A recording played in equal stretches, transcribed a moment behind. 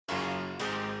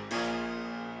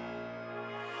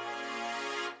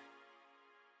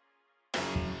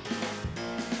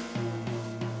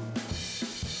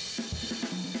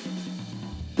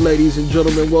Ladies and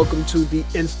gentlemen, welcome to the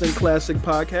Instant Classic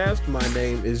Podcast. My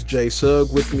name is Jay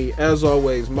Sugg. With me, as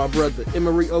always, my brother,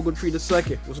 Emory Ogletree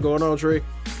II. What's going on, Trey?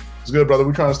 It's good, brother.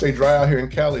 We're trying to stay dry out here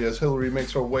in Cali as Hillary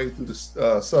makes her way through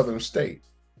the southern state.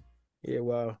 Yeah,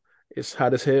 wow. It's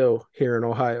hot as hell here in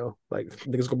Ohio. Like, I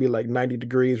think it's going to be like 90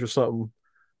 degrees or something.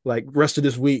 Like, rest of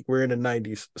this week, we're in the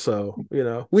 90s. So,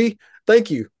 we thank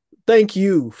you. Thank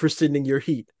you for sending your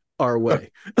heat our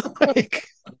way. Like,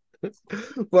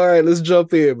 all right, let's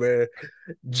jump in, man.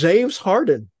 James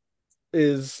Harden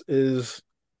is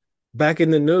back in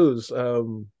the news.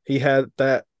 He had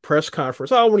that press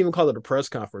conference. I won't even call it a press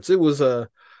conference. It was a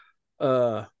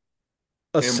soundbite.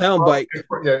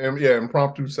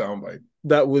 Impromptu soundbite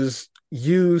that was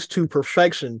used to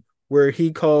perfection, where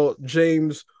he called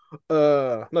James,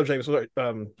 not James, sorry,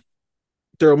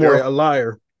 Daryl Morey a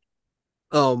liar.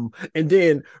 And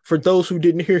then for those who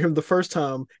didn't hear him the first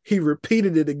time, he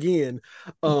repeated it again.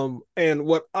 And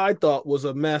what I thought was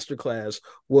a masterclass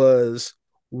was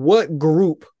what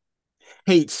group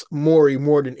hates Morey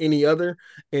more than any other,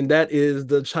 and that is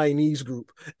the Chinese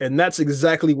group. And that's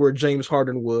exactly where James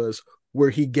Harden was, where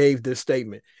he gave this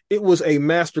statement. It was a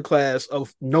masterclass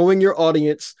of knowing your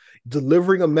audience,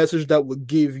 delivering a message that would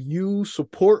give you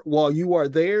support while you are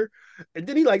there. And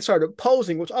then he started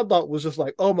posing, which I thought was just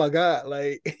like, oh my God,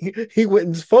 like he went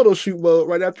in photo shoot mode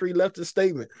right after he left his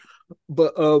statement.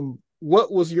 But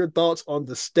what was your thoughts on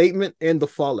the statement and the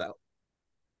fallout?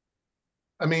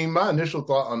 I mean, my initial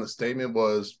thought on the statement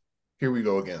was, here we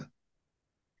go again.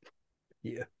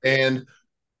 Yeah. And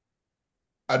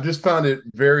I just found it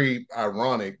very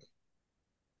ironic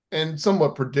and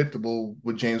somewhat predictable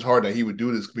with James Harden that he would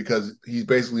do this, because he's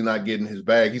basically not getting his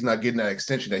bag. He's not getting that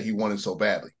extension that he wanted so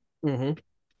badly. Mm-hmm.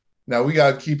 Now, we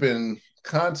got to keep in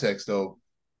context, though,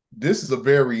 this is a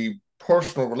very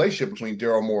personal relationship between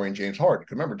Daryl Morey and James Harden.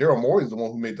 Remember, Daryl Morey is the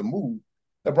one who made the move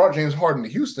that brought James Harden to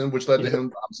Houston, which led to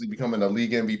him obviously becoming a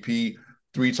league MVP,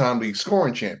 3-time league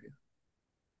scoring champion.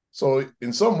 So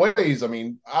in some ways, I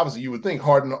mean, obviously you would think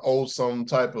Harden owes some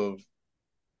type of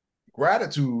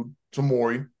gratitude to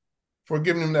Morey for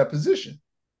giving him that position.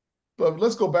 But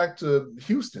let's go back to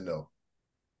Houston, though.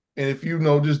 And if you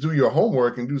just do your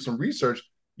homework and do some research,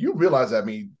 you realize that, I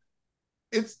mean,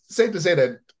 it's safe to say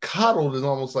that coddled is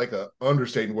almost like an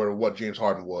understatement of what James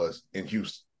Harden was in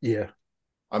Houston. Yeah.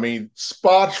 I mean,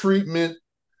 spa treatment,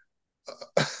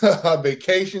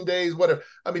 vacation days, whatever.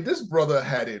 I mean, this brother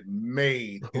had it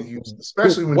made in Houston,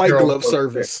 especially when white glove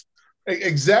service.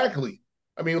 Exactly.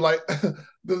 I mean, like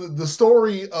the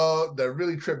story that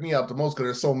really tripped me out the most, because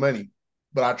there's so many,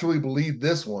 but I truly believe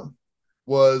this one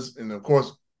was, and of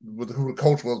course, with who the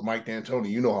coach was, Mike D'Antoni.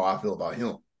 You know how I feel about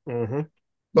him. Mm-hmm.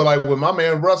 But like when my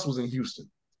man Russ was in Houston,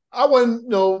 I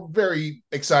wasn't, very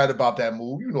excited about that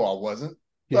move. I wasn't.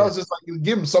 Yeah. I was just like,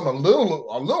 give him something a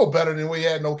little better than what he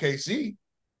had in OKC.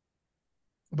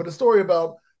 But the story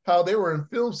about how they were in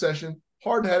film session,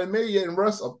 Harden hadn't made yet, and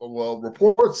Russ,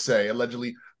 reports say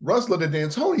allegedly, Russ looked at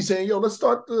D'Antoni saying, "Yo, let's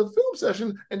start the film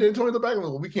session." And D'Antoni looked back and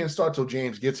was, "Well, we can't start till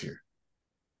James gets here."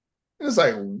 And it's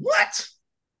like, what?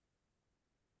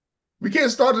 We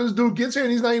can't start till this dude gets here,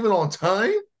 and he's not even on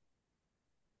time.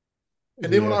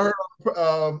 And then when I heard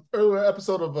earlier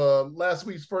episode of last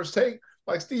week's First Take,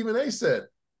 like Stephen A. said,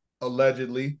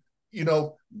 allegedly,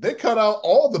 they cut out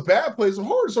all the bad plays of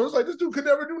Harden. So it's like, this dude could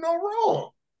never do no wrong.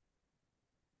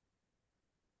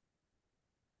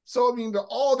 So, I mean,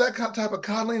 all that type of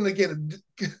coddling, again,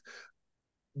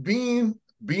 being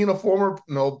a former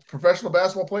professional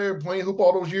basketball player, playing hoop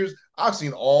all those years, I've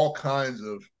seen all kinds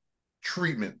of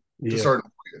treatment to certain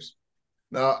players.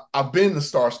 Now, I've been in the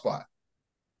star spot.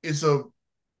 I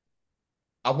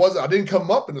didn't come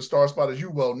up in the star spot, as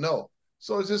you well know.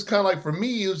 So it's just kind of like, for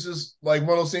me, it was just like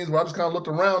one of those things where I just kind of looked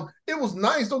around. It was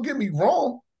nice, don't get me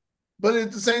wrong. But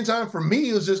at the same time, for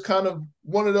me, it was just kind of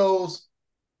one of those,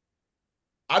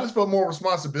 I just felt more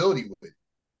responsibility with it.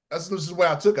 That's just the way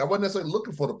I took it. I wasn't necessarily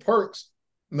looking for the perks.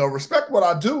 Respect what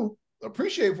I do,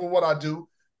 appreciate for what I do,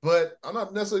 but I'm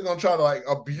not necessarily going to try to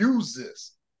abuse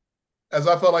this, as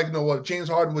I felt like, what James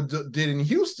Harden did in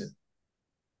Houston.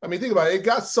 I mean, think about it. It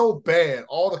got so bad,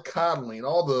 all the coddling,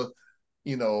 all the,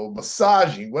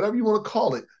 massaging, whatever you want to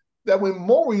call it, that when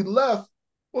Morey left,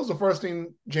 what was the first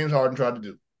thing James Harden tried to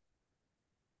do?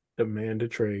 Demand a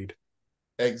trade.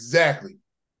 Exactly.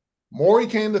 Morey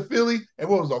came to Philly, and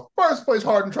what was the first place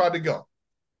Harden tried to go?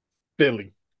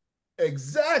 Philly.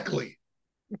 Exactly.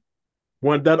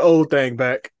 Want that old thing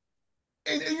back.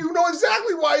 And you know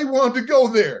exactly why he wanted to go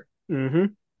there. Mm-hmm.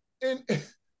 And,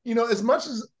 as much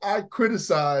as I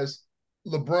criticize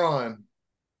LeBron,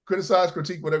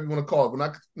 critique, whatever you want to call it,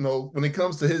 when it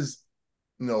comes to his,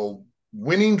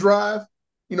 winning drive,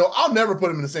 I'll never put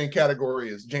him in the same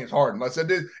category as James Harden. Like I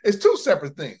said, it's two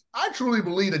separate things. I truly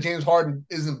believe that James Harden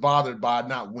isn't bothered by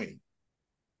not winning.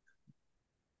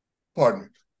 Pardon me.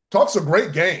 Talks a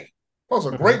great game. Talks a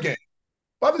Mm-hmm. great game.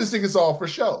 But I just think it's all for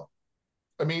show.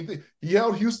 I mean, he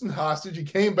held Houston hostage. He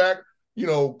came back,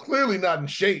 clearly not in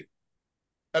shape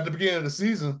at the beginning of the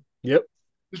season. Yep.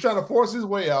 He's trying to force his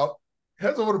way out.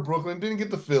 Heads over to Brooklyn. Didn't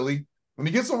get to Philly. When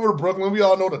he gets over to Brooklyn, we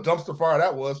all know the dumpster fire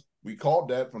that was. We called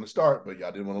that from the start, but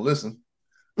y'all didn't want to listen.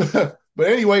 But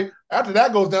anyway, after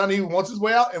that goes down, he wants his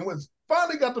way out and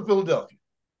finally got to Philadelphia.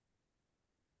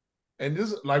 And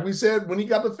this, like we said, when he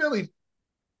got to Philly,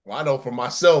 well, I know for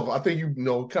myself, I think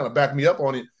kind of back me up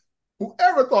on it.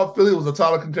 Whoever thought Philly was a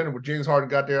title contender when James Harden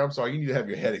got there, I'm sorry, you need to have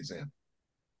your head examined.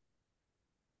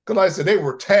 Because like I said, they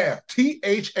were TAF,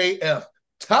 THAF,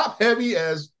 top heavy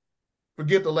as,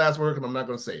 forget the last word because I'm not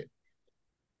going to say it.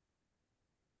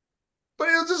 But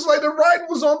it was just like the writing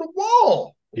was on the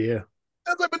wall. Yeah.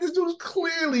 I was like, but this dude is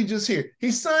clearly just here.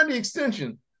 He signed the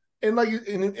extension. And like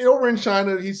over in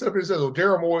China, he said, oh,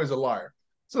 Daryl Morey is a liar.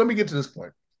 So let me get to this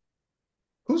point.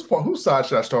 Whose side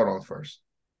should I start on first?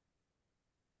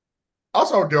 I'll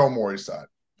start with Daryl Morey's side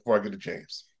before I get to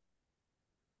James.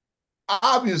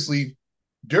 Obviously,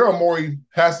 Daryl Morey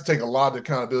has to take a lot of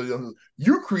accountability.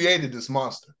 You created this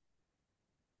monster.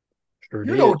 Sure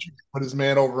you did. know what you did with this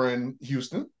man over in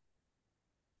Houston.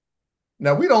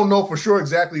 Now, we don't know for sure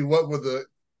exactly what were the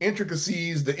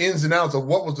intricacies, the ins and outs of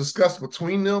what was discussed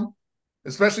between them,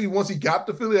 especially once he got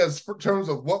to Philly as in terms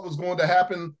of what was going to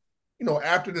happen,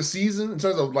 after the season in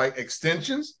terms of like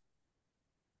extensions.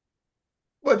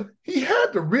 But he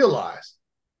had to realize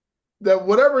that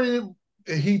whatever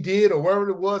he did or whatever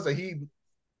it was that he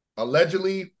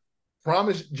allegedly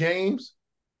promised James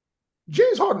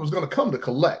Harden was going to come to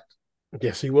collect.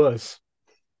 Yes, he was.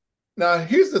 Now,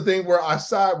 here's the thing where I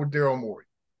side with Daryl Morey.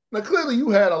 Now, clearly you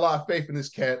had a lot of faith in this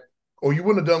cat, or you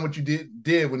wouldn't have done what you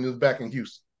did when he was back in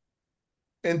Houston.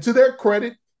 And to their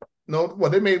credit,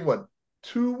 they made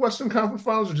 2 Western Conference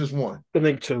Finals or just 1? I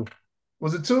think 2.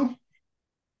 Was it 2?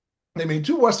 They made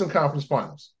 2 Western Conference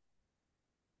Finals.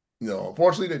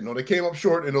 Unfortunately, they came up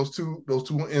short in those two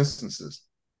instances.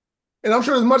 And I'm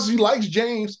sure as much as he likes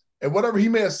James and whatever he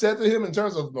may have said to him in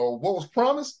terms of what was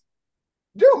promised,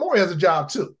 Daryl Morey has a job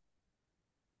too.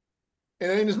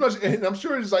 And as much, and I'm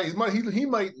sure it's like he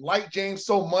might like James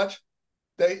so much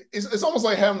that it's almost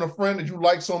like having a friend that you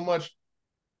like so much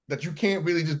that you can't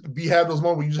really just have those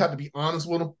moments where you just have to be honest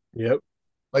with them. Yep.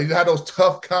 Like you have those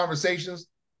tough conversations.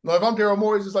 If I'm Daryl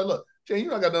Morey, it's just like, look, Jay,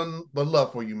 I got nothing but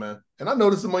love for you, man. And I know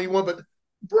this is the money you want, but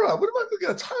bro, what am I gonna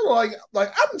get a title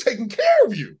like I've been taking care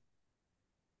of you.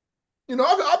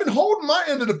 I've been holding my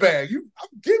end of the bag.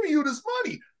 I'm giving you this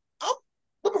money. I'm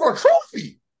looking for a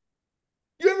trophy.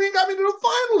 You haven't even got me to the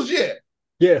finals yet.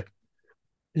 Yeah.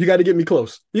 You got to get me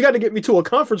close. You got to get me to a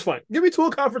conference final. Get me to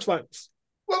a conference finals.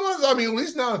 Well, I mean, at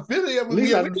least now in Philly.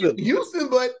 We in Houston,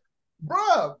 but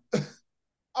bro,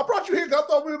 I brought you here because I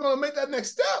thought we were going to make that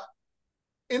next step.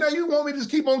 And now you want me to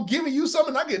just keep on giving you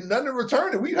something, I get nothing in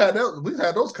return. And we've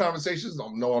had those conversations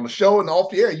on the show and off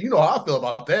the air. You know how I feel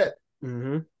about that.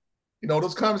 Mm-hmm.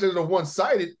 Those conversations are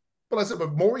one-sided. But I said,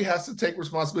 but Morey has to take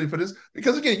responsibility for this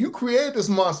because, again, you created this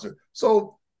monster.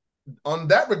 So on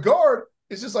that regard,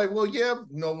 it's just like, well, yeah,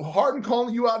 Harden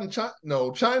calling you out in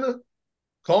China,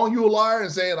 calling you a liar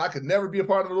and saying I could never be a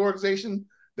part of an organization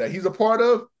that he's a part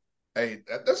of. Hey,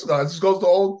 that just goes to the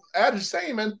old adage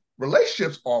saying, man,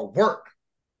 relationships are work.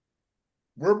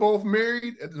 We're both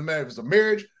married. It doesn't matter if it's a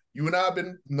marriage. You and I have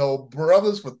been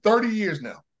brothers for 30 years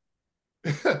now.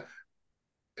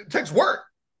 It takes work.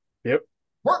 Yep.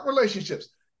 Work relationships.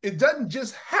 It doesn't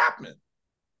just happen.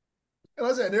 And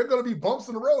I said, there are going to be bumps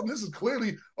in the road. And this is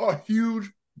clearly a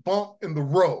huge bump in the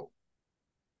road.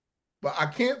 But I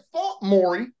can't fault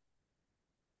Morey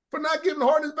for not giving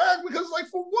Harden his bag because, like,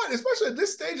 for what? Especially at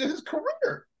this stage of his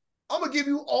career. I'm going to give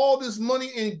you all this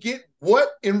money and get what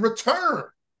in return?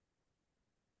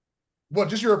 What,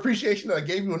 just your appreciation that I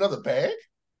gave you another bag?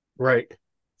 Right.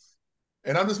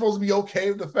 And I'm just supposed to be okay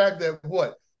with the fact that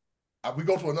we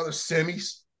go to another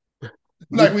semis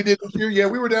like we did this year. Yeah,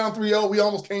 we were down 3-0. We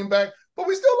almost came back, but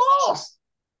we still lost.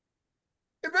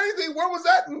 If anything, where was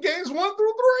that in games 1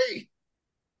 through 3?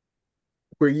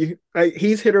 Where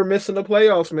he's hit or miss in the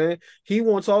playoffs, man. He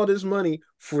wants all this money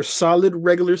for solid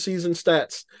regular season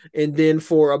stats and then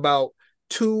for about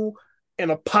 2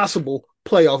 and a possible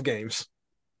playoff games.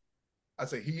 I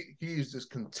say he's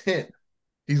just content.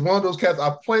 He's one of those cats.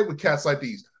 I've played with cats like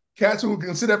these. Cats who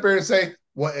can sit up there and say,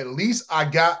 well, at least I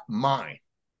got mine.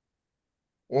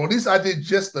 Or at least I did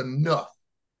just enough.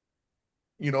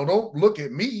 Don't look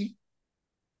at me.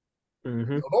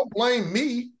 Mm-hmm. Don't blame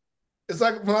me. It's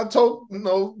like when I told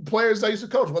players I used to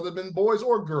coach, whether it's been boys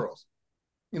or girls,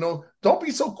 don't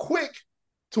be so quick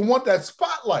to want that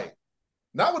spotlight.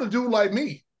 Not with a dude like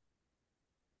me,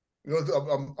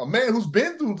 a man who's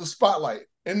been through the spotlight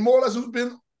and more or less who's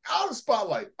been out of the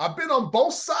spotlight. I've been on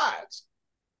both sides.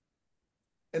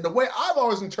 And the way I've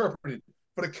always interpreted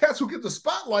for the cats who get the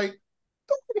spotlight,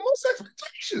 don't put the most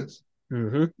expectations.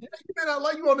 Mm-hmm. You may not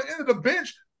like you on the end of the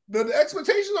bench, but the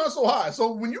expectations aren't so high.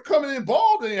 So when you come in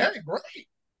involved, then hey, great.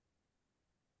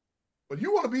 But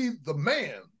you want to be the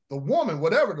man, the woman,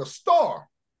 whatever, the star,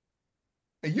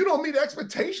 and you don't meet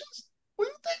expectations, what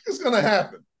do you think is going to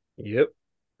happen? Yep.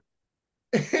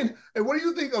 And what do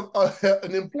you think of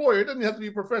an employer? It doesn't have to be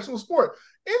a professional sport.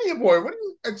 Any employer, what do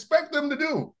you expect them to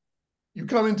do? You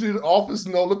come into the office,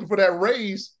 looking for that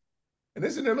raise, and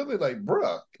they're sitting there looking like,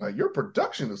 bruh, like your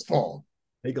production is falling.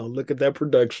 They gonna look at that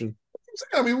production.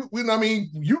 I mean,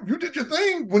 you did your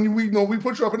thing when we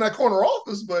put you up in that corner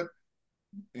office, but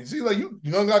it seems like you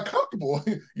got comfortable.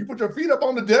 You put your feet up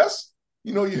on the desk.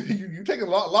 You taking a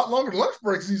lot longer lunch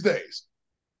breaks these days.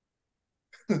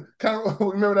 Kind of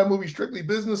remember that movie Strictly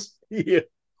Business? Yeah.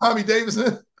 Tommy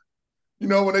Davidson.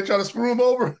 When they try to screw him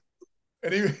over,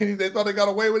 and they thought they got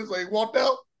away with it, so he walked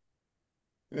out.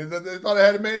 And they thought they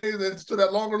had it made. They stood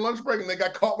that longer lunch break, and they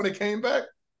got caught when they came back.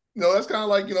 That's kind of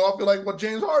like, I feel like what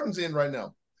James Harden's in right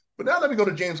now. But now let me go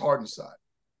to James Harden's side.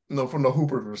 From the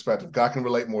Hooper perspective, God can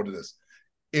relate more to this.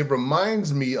 It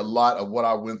reminds me a lot of what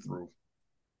I went through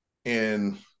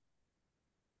in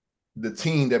the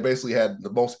team that basically had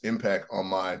the most impact on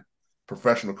my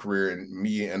professional career, and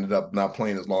me ended up not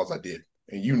playing as long as I did.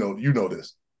 And you know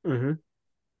this. Mm-hmm.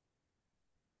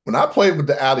 When I played with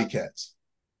the Alley Cats,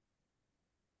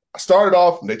 I started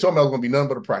off, and they told me I was going to be nothing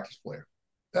but a practice player.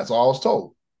 That's all I was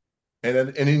told.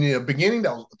 And in the beginning,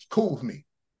 that was cool with me.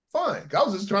 Fine. I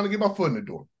was just trying to get my foot in the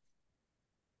door.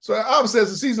 So obviously,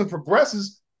 as the season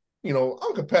progresses,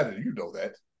 I'm competitive. You know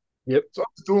that. Yep. So I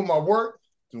was doing my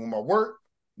work.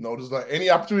 Just like any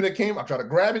opportunity that came, I try to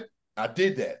grab it. I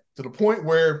did that to the point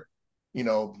where,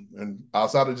 and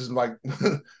outside of just like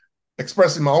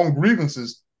expressing my own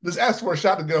grievances, just asked for a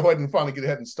shot to go ahead and finally get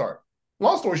ahead and start.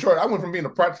 Long story short, I went from being a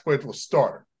practice player to a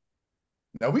starter.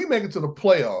 Now we make it to the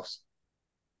playoffs,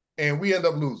 and we end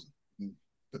up losing.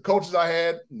 The coaches I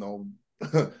had,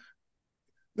 the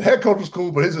head coach was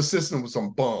cool, but his assistant was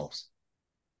some bums.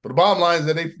 But the bottom line is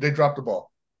that they dropped the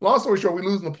ball. Long story short, we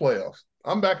lose in the playoffs.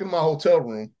 I'm back in my hotel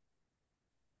room,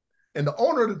 and the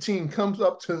owner of the team comes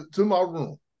up to my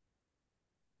room,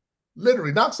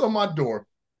 literally knocks on my door,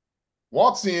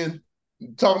 walks in,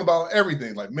 talking about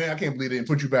everything. Like, man, I can't believe they didn't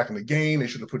put you back in the game. They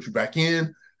should have put you back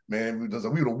in. Man, we would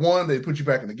have won. They put you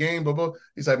back in the game, blah, blah.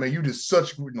 He's like, man, you did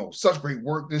such great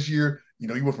work this year.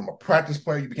 You went from a practice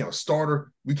player, you became a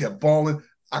starter. We kept balling.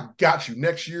 I got you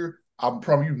next year. I'll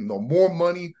promise you more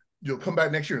money. You'll come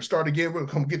back next year and start again. We'll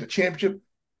come get the championship.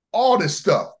 All this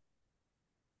stuff.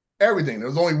 Everything. There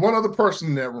was only one other person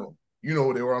in that room. You know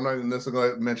who they were. I'm not even necessarily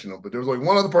going to mention them, but there was only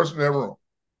one other person in that room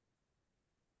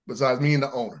besides me and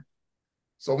the owner.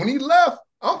 So when he left,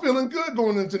 I'm feeling good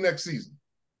going into next season.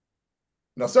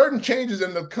 Now, certain changes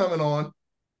ended up coming on,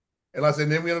 and like I said,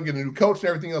 then we ended up getting a new coach and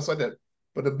everything else like that.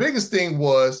 But the biggest thing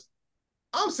was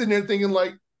I'm sitting there thinking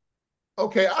like,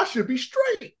 okay, I should be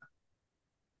straight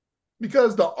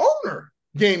because the owner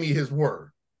gave me his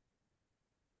word.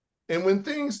 And when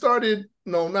things started,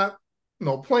 not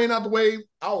playing out the way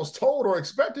I was told or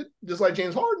expected, just like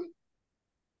James Harden,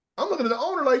 I'm looking at the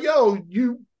owner like, yo,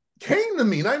 you came to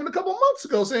me not even a couple months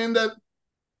ago saying that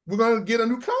we're going to get a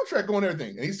new contract going and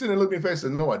everything. And he's sitting there looking at me in the face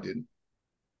and said, no, I didn't.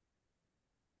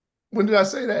 When did I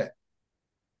say that?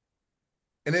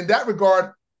 And in that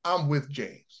regard, I'm with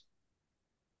James.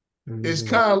 Mm-hmm. It's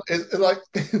kind of it's like,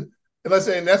 and I'm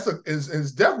saying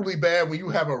it's definitely bad when you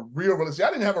have a real relationship.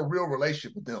 I didn't have a real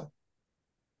relationship with them.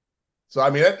 So, I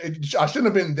mean, I shouldn't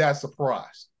have been that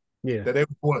surprised. Yeah. That they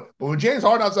were. But with James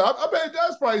Harden, I bet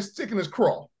that's probably sticking his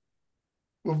craw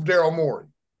with Daryl Morey.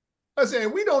 I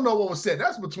said, we don't know what was said.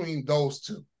 That's between those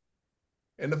two.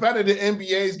 And the fact that the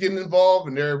NBA is getting involved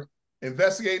and they're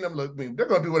investigating them, look, I mean, they're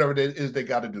going to do whatever it is they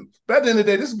got to do. But at the end of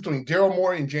the day, this is between Daryl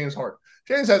Morey and James Harden.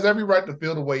 James has every right to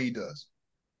feel the way he does.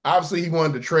 Obviously, he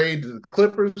wanted to trade to the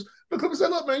Clippers. The Clippers said,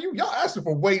 look, man, y'all asking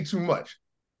for way too much.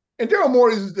 And Daryl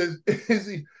Morey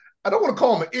I don't want to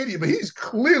call him an idiot, but he's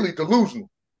clearly delusional.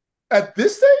 At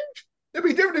this stage, it'd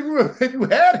be different if you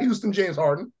had Houston James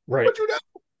Harden. Right. But you know,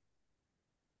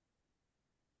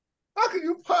 how could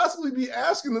you possibly be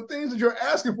asking the things that you're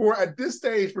asking for at this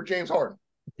stage for James Harden?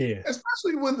 Yeah.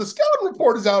 Especially when the scouting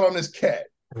report is out on this cat.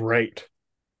 Right.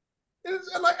 And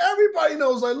like everybody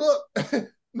knows, like, look,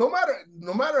 no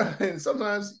matter, and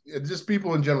sometimes just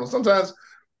people in general. Sometimes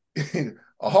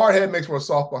a hard head makes for a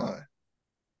soft behind.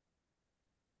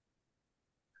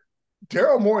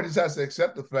 Daryl Morey just has to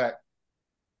accept the fact,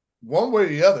 one way or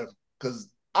the other, because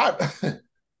I.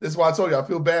 This is why I told you I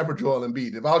feel bad for Joel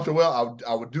Embiid. If I was Joel,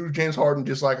 I would do James Harden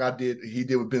just like he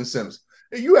did with Ben Simmons.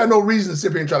 You had no reason to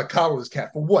sit here and try to coddle this cat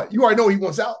for what? You already know he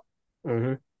wants out.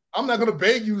 Mm-hmm. I'm not going to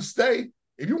beg you to stay.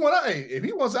 If you want out, if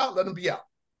he wants out, let him be out.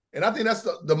 And I think that's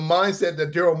the mindset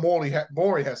that Daryl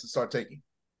Morey has to start taking.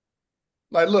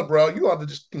 Like, look, bro, you have to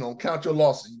just count your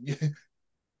losses.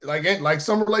 like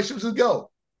some relationships go.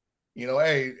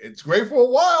 Hey, it's great for a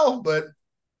while, but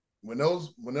when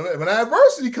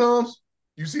adversity comes,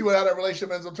 you see how that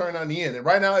relationship ends up turning out in the end. And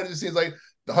right now, it just seems like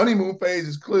the honeymoon phase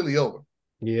is clearly over.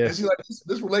 Yeah. It seems like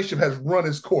this relationship has run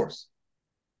its course.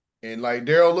 And like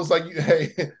Daryl looks like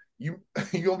you're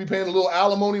gonna be paying a little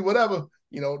alimony, whatever.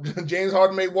 James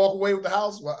Harden may walk away with the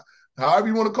house, however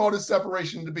you want to call this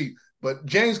separation to be. But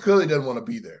James clearly doesn't want to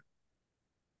be there.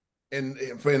 And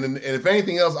if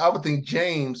anything else, I would think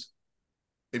James,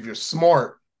 if you're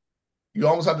smart, you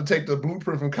almost have to take the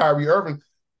blueprint from Kyrie Irving.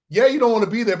 Yeah, you don't want to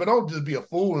be there, but don't just be a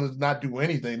fool and not do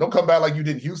anything. Don't come back like you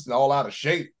did in Houston, all out of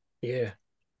shape. Yeah.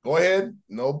 Go ahead,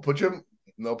 put your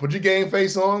game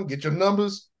face on, get your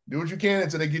numbers, do what you can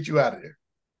until they get you out of there.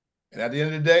 And at the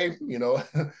end of the day,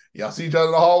 y'all see each other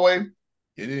in the hallway.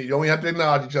 You don't even have to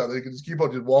acknowledge each other. You can just keep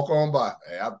up, just walk on by.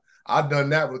 Hey, I've done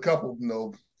that with a couple,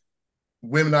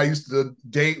 women I used to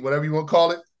date, whatever you want to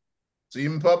call it. See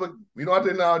them in public. We don't have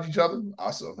to acknowledge each other.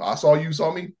 I saw you,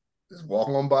 saw me. Just walk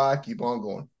on by, keep on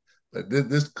going. But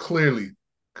this clearly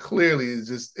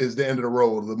is the end of the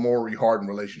road of the Morey Harden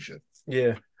relationship.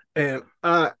 Yeah. And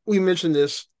we mentioned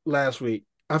this last week.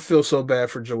 I feel so bad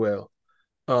for Joel.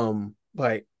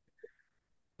 Like,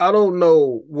 I don't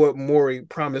know what Morey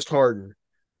promised Harden,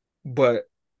 but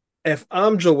if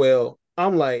I'm Joel,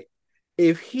 I'm like,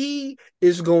 if he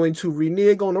is going to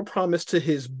renege on a promise to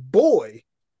his boy,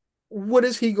 what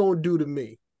is he going to do to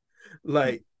me?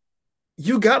 Like,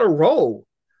 you got to roll.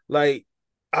 Like,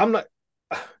 I'm not,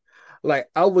 like,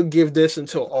 I would give this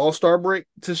until All-Star break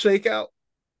to shake out,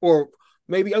 or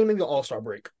maybe I'm going to All-Star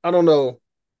break. I don't know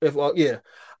if, yeah,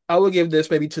 I would give this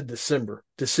maybe to December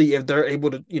to see if they're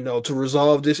able to, to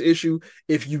resolve this issue.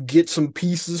 If you get some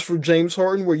pieces for James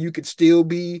Harden where you could still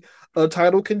be a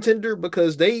title contender,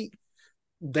 because they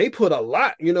put a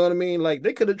lot, you know what I mean? Like,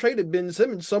 they could have traded Ben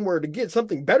Simmons somewhere to get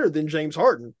something better than James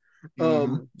Harden,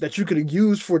 that you could have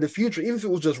used for the future, even if it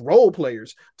was just role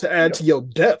players to add to your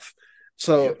depth.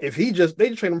 So if they just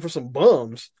trade him for some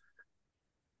bums,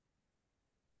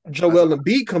 Joel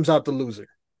Embiid comes out the loser.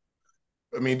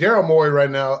 I mean, Daryl Morey right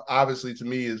now, obviously to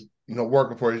me, is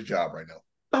working for his job right now.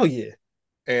 Oh yeah.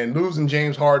 And losing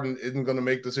James Harden isn't going to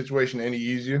make the situation any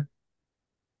easier.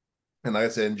 And like I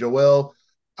said, Joel,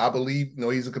 I believe,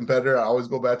 he's a competitor. I always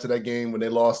go back to that game when they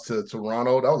lost to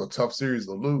Toronto. That was a tough series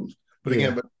to lose. But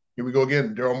again, here we go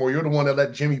again. Daryl Morey, you're the one that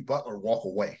let Jimmy Butler walk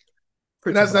away.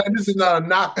 And this is not a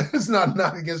knock. It's not a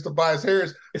knock against Tobias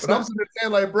Harris. I'm sitting there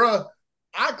saying, like, bro,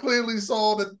 I clearly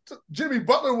saw that Jimmy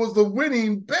Butler was the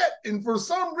winning bet. And for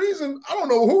some reason, I don't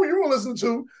know who you were listening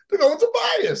to go with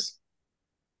Tobias.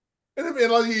 And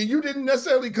like, you didn't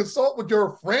necessarily consult with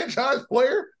your franchise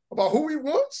player about who he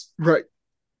wants. Right.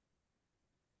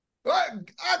 I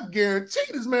guarantee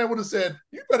this man would have said,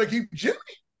 you better keep Jimmy.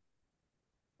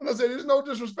 And I said, there's no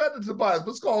disrespect to Tobias, but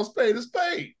let's call a spade a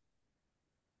spade.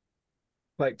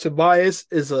 Like, Tobias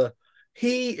is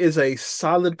a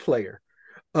solid player.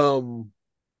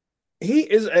 He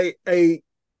is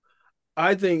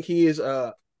I think he is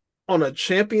on a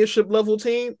championship level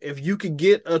team. If you could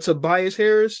get a Tobias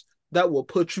Harris, that will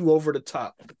put you over the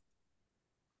top.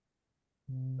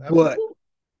 Absolutely.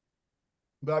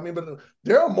 But I mean,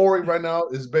 Daryl Morey right now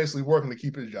is basically working to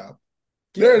keep his job.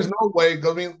 Yeah. There is no way.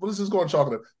 I mean, let's just go and talk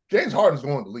about James Harden's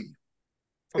going to leave.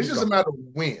 It's just a matter of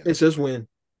when. It's just when.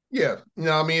 Yeah.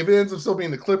 I mean, if it ends up still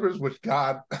being the Clippers, which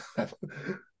God,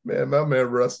 man, my man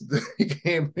Russ, he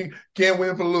can't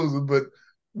win for losing. But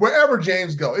wherever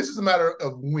James goes, it's just a matter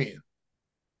of when.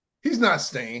 He's not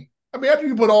staying. I mean, after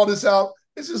you put all this out,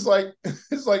 it's just like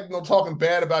talking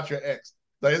bad about your ex.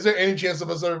 Like, is there any chance of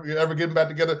us ever getting back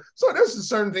together? So there's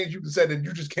certain things you can say that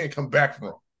you just can't come back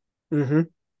from. Mm-hmm.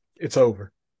 It's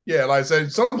over. Yeah, like I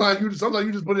said, sometimes you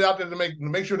just put it out there to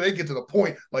make sure they get to the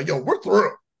point. Like, yo, we're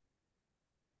through.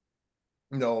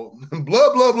 Blah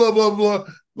blah blah blah blah.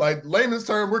 Like, layman's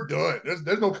term, we're done.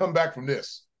 There's no comeback from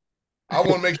this. I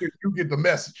want to make sure you get the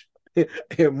message.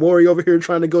 And Morey over here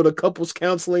trying to go to couples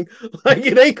counseling, like,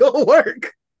 it ain't gonna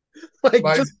work. Like,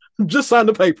 just sign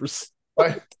the papers.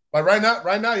 Like Like right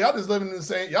now, y'all just living in the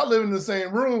same. Y'all living in the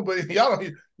same room, but y'all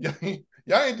don't.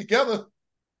 Y'all ain't together.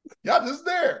 Y'all just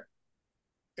there.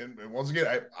 And once again,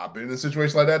 I've been in a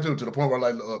situation like that too, to the point where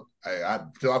like, look,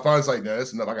 till I finally like, no,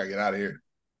 that's enough. I gotta get out of here.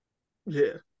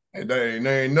 Yeah. And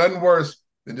there ain't nothing worse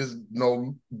than just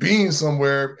being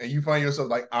somewhere and you find yourself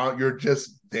like you're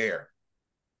just there.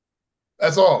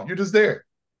 That's all. You're just there.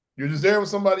 You're just there with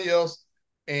somebody else,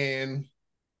 and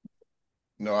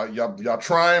y'all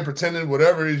trying, pretending,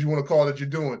 whatever it is you want to call it, you're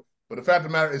doing. But the fact of the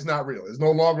matter, it's not real. It's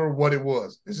no longer what it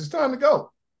was. It's just time to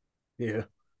go. Yeah.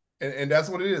 And that's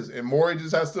what it is. And Morey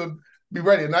just has to be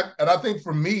ready. And I think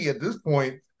for me at this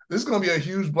point, this is going to be a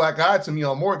huge black eye to me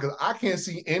on Morey because I can't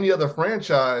see any other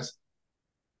franchise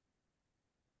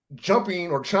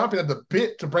jumping or chomping at the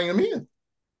bit to bring him in,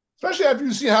 especially after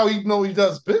you see how he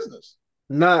does business.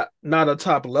 Not a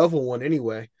top level one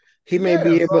anyway. He may Yeah,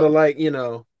 be able so, to like,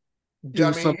 yeah.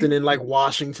 do something in like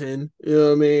Washington. You know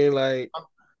what I mean? Like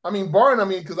Barring,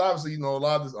 because obviously, a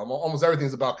lot of this, almost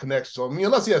everything's about connections. So,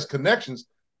 unless he has connections,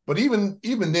 but even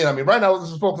then, right now, this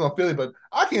is focused on Philly, but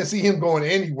I can't see him going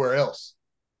anywhere else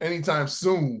anytime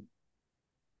soon.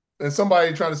 And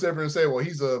somebody trying to sit there and say, well,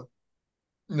 he's a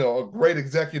great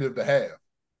executive to have.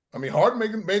 Harden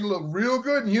made it look real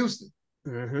good in Houston,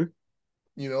 mm-hmm.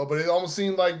 But it almost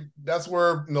seemed like that's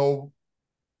where,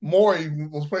 Morey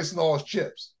was placing all his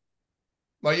chips.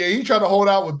 Like, yeah, he tried to hold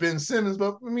out with Ben Simmons,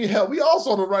 but hell, we all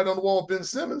saw the writing on the wall with Ben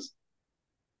Simmons.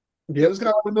 Yep. It's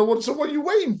kind of like, so what are you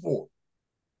waiting for?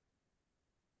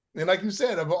 And like you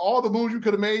said, of all the moves you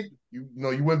could have made, you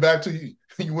went back to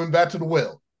the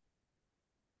well.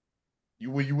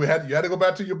 You had to go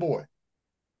back to your boy.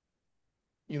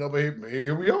 But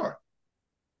here we are.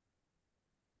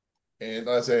 And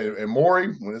like I said, and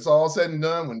Morey, when it's all said and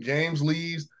done, when James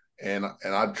leaves, and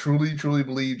I truly, truly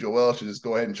believe Joel should just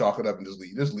go ahead and chalk it up and just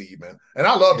leave. Just leave, man. And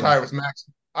I love Tyrese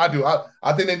Maxey. I do.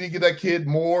 I think they need to give that kid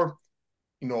more,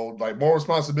 like more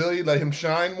responsibility, let him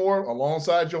shine more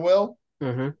alongside Joel.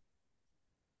 Mm-hmm.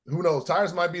 Who knows?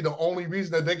 Tyrese might be the only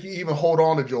reason that they can even hold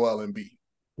on to Joel Embiid.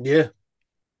 Yeah.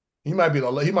 He might be the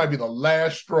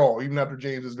last straw, even after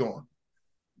James is gone.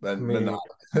 But no.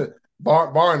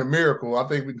 Barring a miracle, I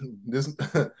think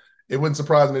it wouldn't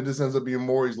surprise me if this ends up being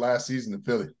Morey's last season in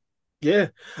Philly. Yeah.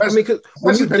 Because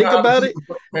when you think about it,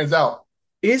 pans out.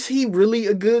 Is he really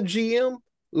a good GM?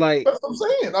 Like that's what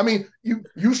I'm saying.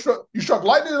 You struck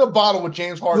lightning in a bottle with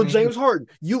James Harden. With James Harden,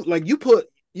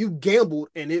 you gambled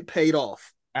and it paid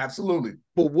off. Absolutely.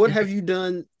 But what have you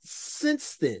done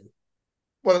since then?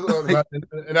 Well,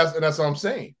 and that's what I'm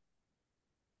saying.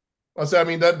 I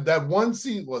said, that one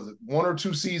season, was it 1 or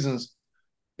 2 seasons?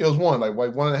 It was one, like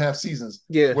 1.5 seasons,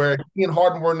 where he and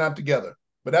Harden were not together.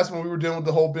 But that's when we were dealing with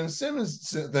the whole Ben Simmons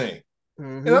thing.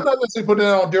 Mm-hmm. And I'm not necessarily putting it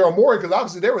on Daryl Morey because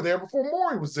obviously they were there before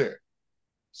Morey was there.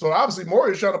 So obviously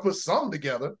Morey was trying to put something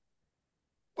together.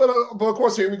 But of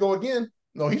course, here we go again.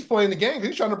 No, he's playing the game.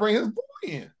 He's trying to bring his boy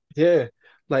in. Yeah.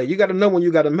 Like you got to know when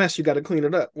you got a mess, you got to clean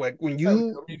it up. Like when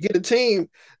you get a team,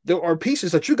 there are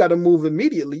pieces that you got to move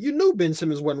immediately. You knew Ben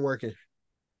Simmons wasn't working.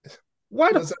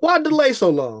 Why delay so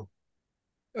long?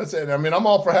 That's it. I'm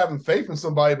all for having faith in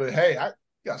somebody, but hey, I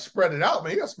got to spread it out,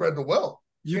 man. You got to spread the wealth.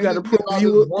 You got to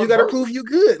prove you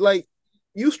good. Like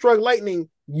you struck lightning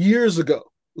years ago.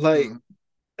 Like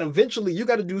eventually, you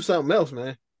got to do something else,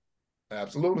 man.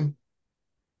 Absolutely.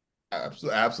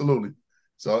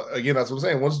 So again, that's what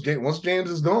I'm saying. Once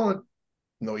James is gone,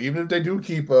 even if they do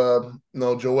keep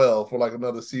Joel for like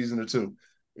another season or two,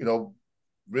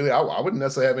 really, I wouldn't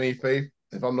necessarily have any faith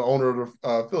if I'm the owner of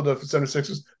the Philadelphia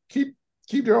 76ers. Keep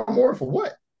Daryl Morey for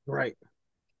what? Right.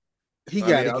 He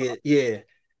got to get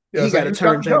he got to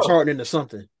turn James Harden into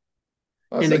something,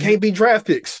 and they can't be draft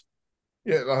picks.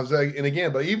 Yeah, I was like, and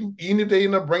again, but even if they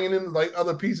end up bringing in like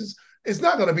other pieces, it's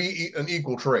not going to be an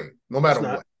equal trade, no matter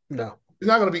what. No, it's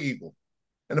not going to be equal.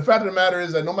 And the fact of the matter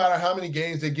is that no matter how many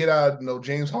games they get out of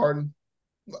James Harden,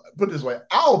 put it this way,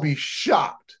 I'll be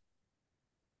shocked.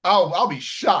 I'll be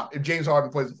shocked if James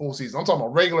Harden plays the full season. I'm talking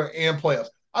about regular and playoffs.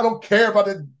 I don't care about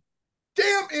the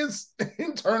damn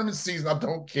in tournament season. I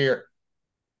don't care.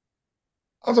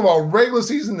 I'm talking about regular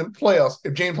season and playoffs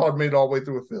if James Harden made it all the way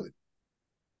through with Philly.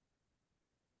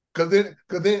 Because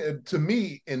then, to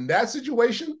me, in that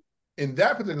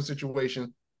particular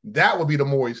situation, that would be the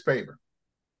Morey's favor.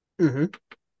 Mm-hmm.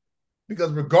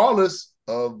 Because regardless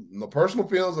of the personal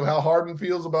feelings of how Harden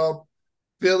feels about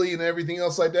Philly and everything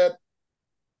else like that,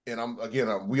 and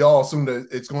we all assume that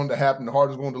it's going to happen,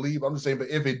 Harden's going to leave. I'm just saying, but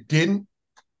if it didn't,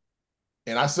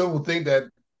 and I still would think that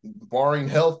barring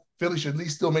health, Philly should at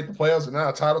least still make the playoffs and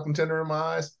not a title contender in my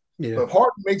eyes. Yeah. But if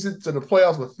Harden makes it to the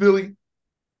playoffs with Philly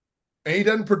and he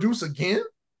doesn't produce again,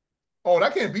 Oh,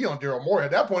 that can't be on Daryl Morey.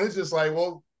 At that point, it's just like,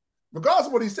 well, regardless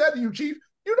of what he said to you, Chief,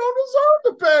 you don't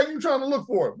deserve the bag you're trying to look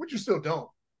for, but you still don't.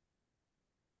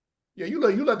 Yeah, you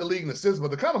let the league in the system,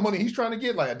 but the kind of money he's trying to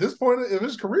get, like at this point of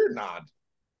his career, nah.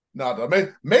 I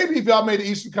mean, maybe if y'all made the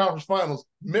Eastern Conference Finals,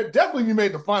 definitely you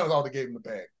made the finals, I would have gave him the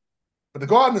bag. But to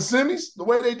go out in the semis the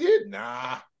way they did,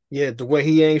 nah. Yeah, the way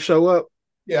he ain't show up.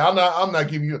 Yeah, I'm not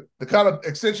giving you the kind of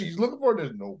extension he's looking for.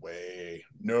 There's no way.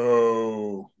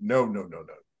 No.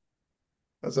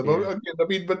 I said, but Yeah. again, I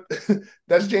mean, but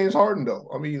that's James Harden, though.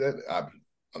 I mean,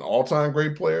 an all-time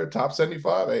great player, top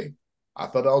 75. Hey, I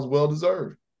thought that was well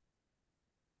deserved.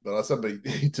 But I said, but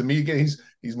to me, again,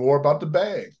 he's more about the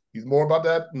bag. He's more about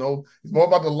that. No, he's more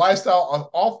about the lifestyle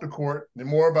off the court than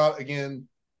more about, again,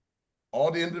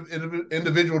 all the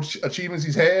individual achievements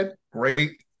he's had.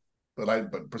 Great,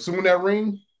 but pursuing that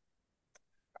ring,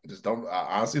 I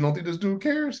honestly don't think this dude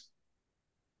cares.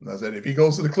 And I said, if he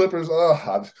goes to the Clippers,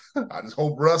 I just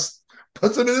hope Russ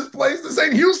puts him in his place. This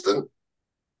ain't Houston.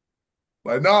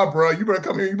 Like, nah, bro, you better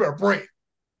come here. You better bring it.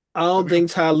 I don't think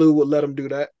Ty Lue would let him do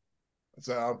that.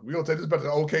 So we gonna take this back to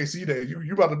the OKC days.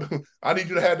 You about to do? I need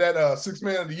you to have that 6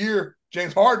 man of the year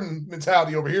James Harden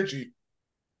mentality over here, Chief.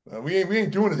 We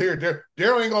ain't doing it here.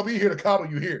 Daryl ain't gonna be here to coddle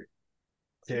you here.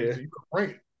 Yeah, So you bring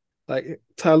it. like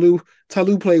Ty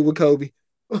Lue played with Kobe.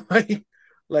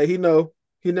 like he know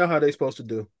how they supposed to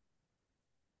do.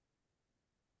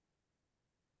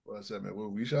 Well, I said, man, well,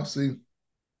 we shall see.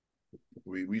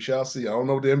 We shall see. I don't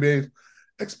know what the NBA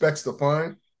expects to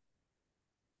find,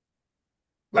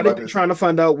 I but think like they're I said, trying to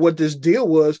find out what this deal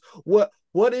was. What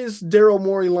is Daryl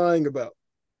Morey lying about?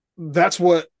 That's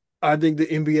what I think the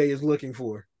NBA is looking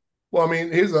for. well, I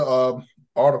mean, here's a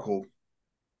article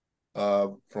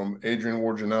from Adrian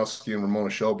Wojnarowski and Ramona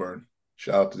Shelburne.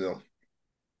 Shout out to them.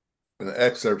 An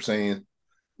excerpt saying,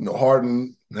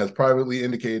 Harden has privately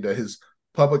indicated that his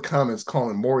public comments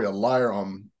calling Morey a liar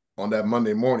on that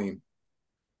Monday morning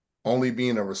only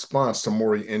being a response to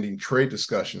Morey ending trade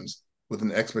discussions with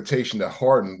an expectation that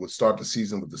Harden would start the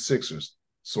season with the Sixers,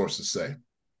 sources say.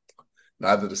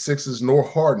 Neither the Sixers nor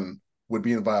Harden would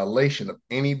be in violation of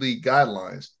any league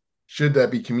guidelines should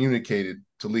that be communicated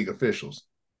to league officials.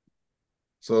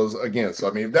 So again,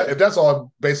 I mean, if that's all it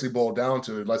basically boiled down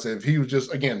to, let's say if he was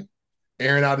just, again,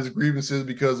 airing out his grievances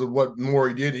because of what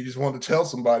Morey did, he just wanted to tell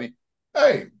somebody,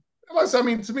 hey, I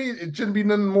mean, to me, it shouldn't be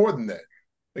nothing more than that.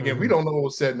 Again, we don't know what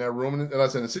was said in that room. And I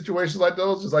said, in situations like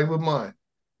those, just like with mine,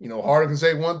 Harden can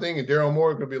say one thing and Daryl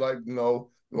Morey could be like, no,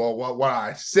 well, what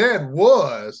I said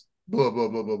was blah, blah,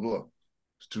 blah, blah, blah.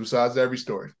 There's two sides to every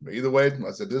story. But either way,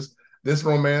 I said, this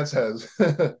romance has,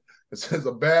 it's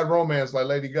a bad romance like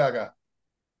Lady Gaga.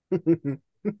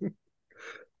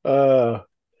 uh,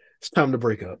 it's time to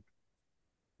break up.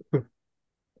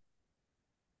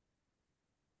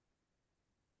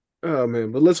 Oh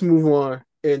man, but let's move on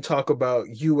and talk about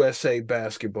USA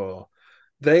basketball.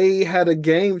 They had a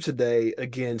game today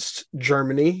against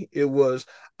Germany. It was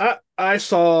I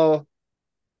saw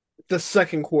the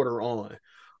second quarter on.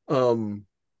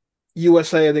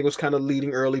 USA, I think, was kind of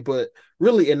leading early, but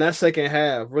really in that second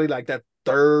half, really like that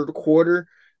third quarter,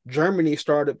 Germany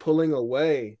started pulling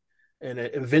away and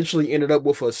it eventually ended up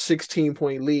with a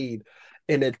 16-point lead.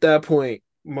 And at that point,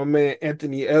 my man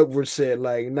Anthony Edwards said,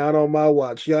 like, not on my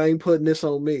watch. Y'all ain't putting this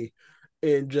on me.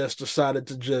 And just decided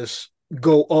to just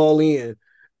go all in.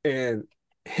 And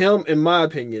him, in my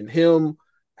opinion,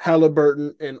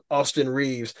 Halliburton, and Austin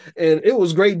Reeves. And it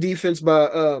was great defense by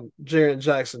Jaren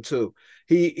Jackson too.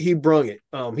 He brung it.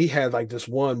 He had like this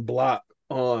one block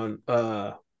on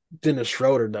Dennis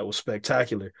Schroeder that was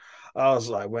spectacular. I was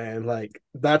like, man, like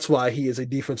that's why he is a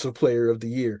defensive player of the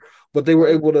year. But they were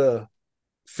Right. able to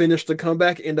finish the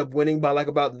comeback, end up winning by like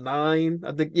about 9,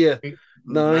 I think. Yeah, Eight,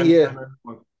 9. nine, Yeah, nine,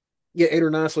 nine. yeah, 8 or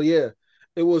 9. So yeah,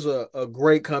 it was a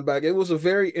great comeback. It was a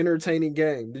very entertaining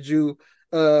game. Did you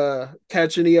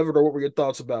catch any of it, or what were your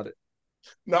thoughts about it?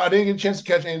 No, I didn't get a chance to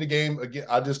catch any of the game. Again,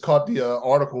 I just caught the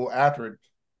article after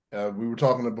it. We were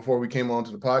talking before we came on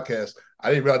to the podcast. I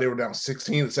didn't realize they were down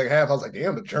 16 in the second half. I was like,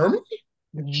 damn, the Germany?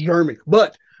 Germany.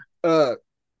 But uh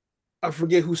I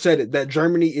forget who said it, that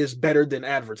Germany is better than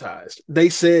advertised. They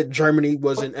said Germany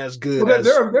wasn't as good Well, as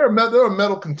they're a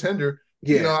medal contender.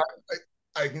 You yeah. know,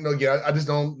 I just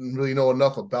don't really know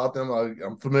enough about them.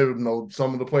 I'm familiar with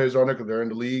some of the players on there because they're in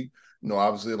the league.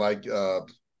 Obviously like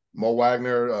Mo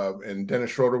Wagner and Dennis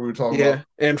Schroeder. We were talking Yeah. about.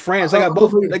 And France, I'm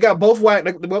familiar. they got both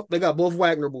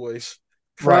Wagner boys.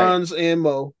 Right. Franz and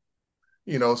Mo.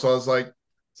 So I was like,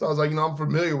 I'm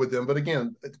familiar with them. But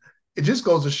again, it just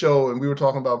goes to show, and we were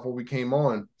talking about before we came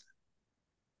on.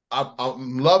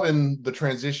 I'm loving the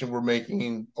transition we're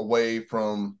making away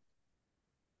from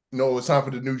No, it's time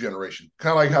for the new generation.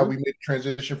 Kind of like how Mm-hmm. we made the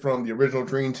transition from the original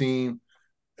Dream Team,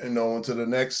 into the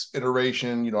next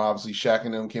iteration. Obviously Shaq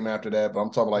and them came after that, but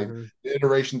I'm talking like Mm-hmm. the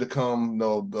iteration to come.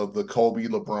 The Kobe,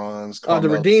 LeBrons, The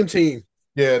Carmelo. Redeem Team.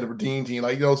 Yeah, the Redeem Team,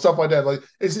 like stuff like that. Like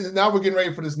it's now we're getting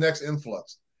ready for this next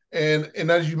influx. And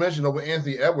as you mentioned, with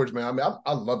Anthony Edwards, man, I mean,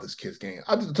 I love this kid's game.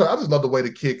 I just love the way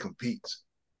the kid competes.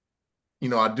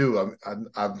 I do.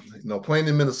 Playing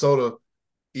in Minnesota,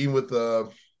 even with the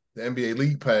NBA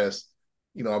League Pass,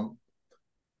 I'm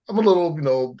a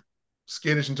little,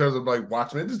 skittish in terms of like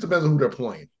watching. It just depends on who they're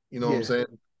playing. You know what I'm Yeah.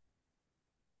 saying?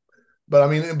 But I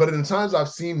mean, but in the times I've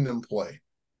seen them play,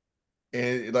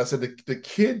 and like I said, the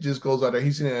kid just goes out there.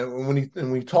 He's seen it, and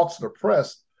when he talks to the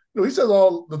press, he says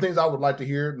all the things I would like to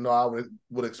hear. I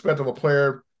would expect of a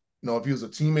player. If he was a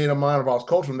teammate of mine, if I was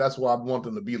coaching, that's what I'd want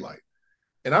them to be like.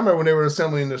 And I remember when they were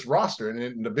assembling this roster,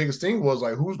 and the biggest thing was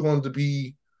like, who's going to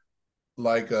be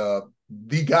like the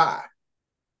guy?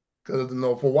 Because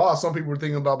for a while, some people were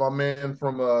thinking about my man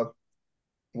from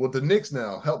with the Knicks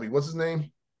now. Help me, what's his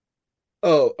name?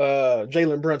 Oh,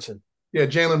 Jalen Brunson. Yeah,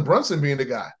 Jalen Brunson being the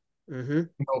guy. Mm-hmm.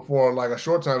 For like a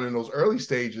short time in those early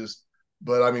stages.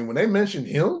 But I mean, when they mentioned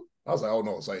him, I was like, oh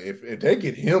no, it's like if they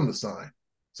get him to sign,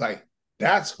 it's like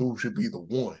that's who should be the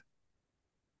one.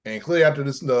 And clearly after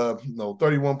this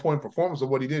 31-point performance of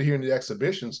what he did here in the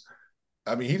exhibitions,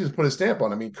 I mean, he just put his stamp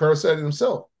on it. I mean, Kerr said it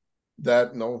himself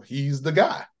that he's the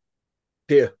guy.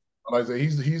 Yeah. Like I said,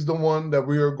 he's the one that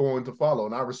we are going to follow,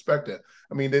 and I respect that.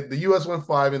 I mean, the U.S. went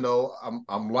 5-0.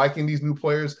 I'm liking these new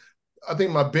players. I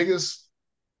think my biggest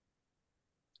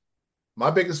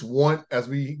want as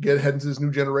we head into this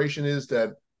new generation is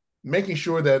that making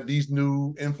sure that these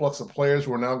new influx of players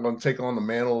who are now going to take on the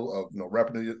mantle of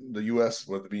repping the U.S.,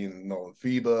 whether it be in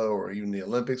FIBA or even the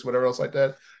Olympics, whatever else like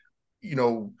that,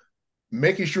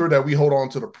 making sure that we hold on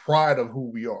to the pride of who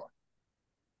we are.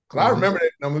 Because I Mm-hmm. remember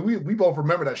that. I mean, we both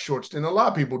remember that short stint. A lot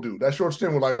of people do. That short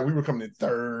stint was like we were coming in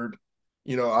third.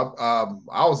 I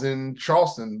was in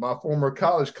Charleston, my former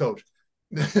college coach.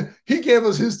 He gave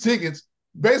us his tickets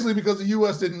basically because the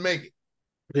U.S. didn't make it.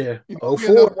 Yeah. Oh, We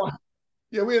ended up, four.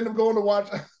 we ended up going to watch.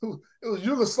 It was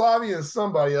Yugoslavia and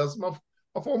somebody else. My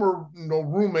former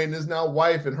roommate and his now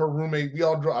wife and her roommate.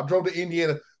 I drove to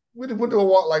Indiana. We went to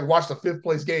watch the fifth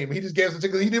place game. He just gave us a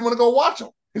ticket. He didn't want to go watch them.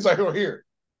 He's like, oh here.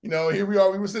 Here we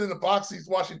are. We were sitting in the box seats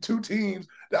watching two teams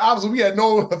that obviously we had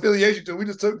no affiliation to. We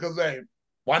just took because, hey,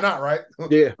 why not, right?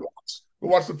 Yeah. Go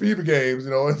watch the FIBA games,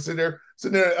 and sitting there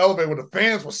in the elevator where the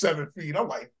fans were 7 feet. I'm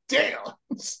like, damn.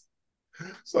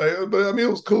 So, but I mean,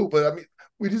 it was cool. But I mean,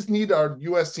 we just need our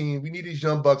U.S. team. We need these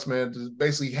young bucks, man, to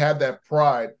basically have that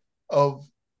pride of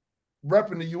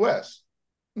repping the U.S.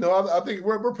 I think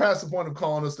we're past the point of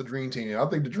calling us the Dream Team. I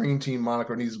think the Dream Team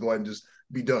moniker needs to go ahead and just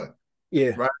be done.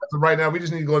 Yeah. Right. So right now, we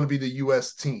just need to go and be the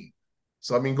U.S. team.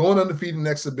 So I mean, going undefeated in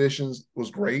exhibitions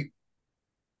was great.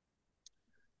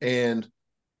 And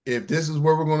if this is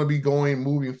where we're going to be going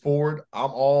moving forward,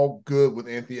 I'm all good with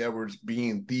Anthony Edwards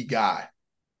being the guy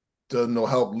to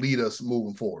help lead us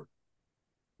moving forward.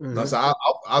 Mm-hmm. So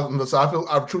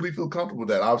I truly feel comfortable with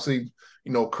that. Obviously,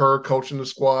 Kerr coaching the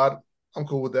squad, I'm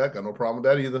cool with that. Got no problem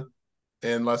with that either.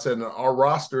 And like I said, our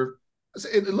roster,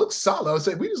 it looks solid. I would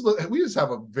say we just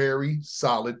have a very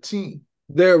solid team.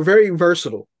 They're very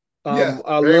versatile. Yeah,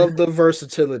 I very, love the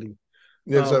versatility.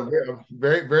 it's a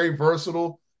very, very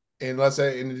versatile. And let's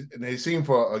say, and they seem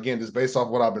again, just based off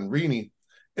what I've been reading,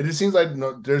 it just seems like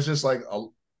there's just like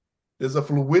there's a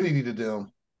fluidity to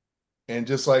them, and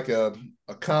just like a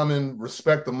common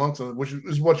respect amongst them, which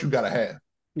is what you got to have.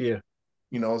 Yeah.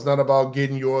 It's not about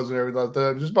getting yours and everything like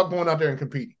that. It's just about going out there and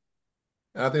competing.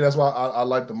 And I think that's why I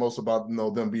like the most about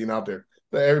them being out there.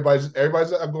 That everybody's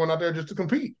going out there just to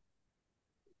compete.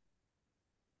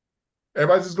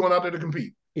 Everybody's just going out there to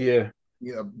compete. Yeah.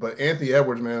 Yeah, but Anthony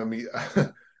Edwards, man, I mean,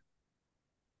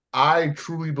 I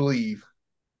truly believe,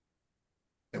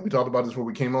 and we talked about this when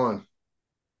we came on.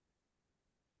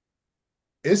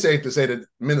 It's safe to say that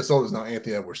Minnesota is now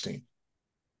Anthony Edwards' team.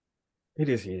 It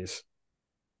is. He is.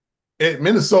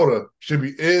 Minnesota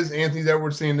is Anthony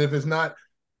Edwards' team. If it's not,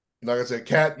 like I said,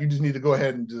 Cat, you just need to go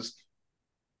ahead and just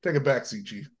take a backseat,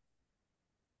 Chief.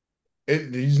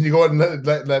 You just need to go ahead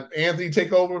and let Anthony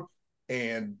take over,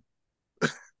 and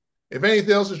if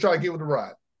anything else, just try to get with the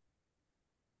ride.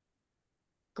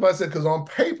 Like I said, because on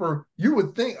paper, you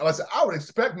would think, like I said, I would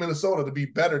expect Minnesota to be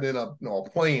better than a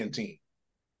playing team,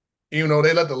 even though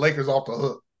they let the Lakers off the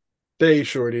hook. They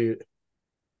sure did.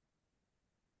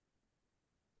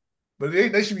 But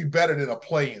they should be better than a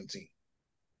playing team.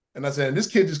 And I said, this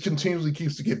kid just continually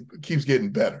keeps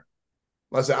getting better.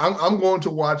 Like I said, I'm going to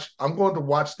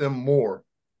watch them more,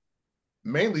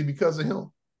 mainly because of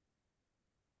him.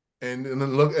 and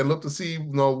then look to see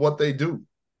what they do.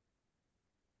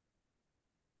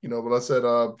 But I said,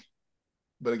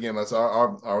 but again, that's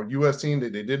our U.S. team. They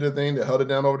did their thing. They held it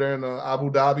down over there in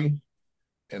Abu Dhabi,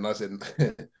 and I said,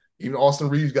 even Austin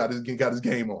Reeves got his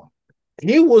game on.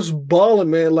 He was balling,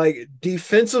 man. Like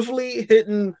defensively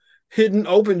hitting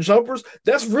open jumpers.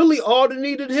 That's really all they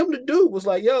needed him to do was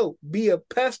like, yo, be a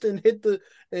pest and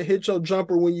hit your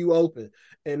jumper when you open.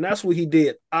 And that's what he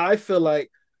did. I feel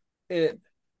like and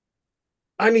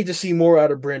I need to see more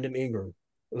out of Brandon Ingram.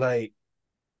 Like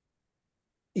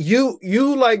you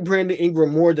like Brandon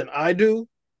Ingram more than I do.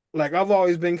 Like I've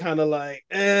always been kind of like,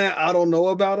 I don't know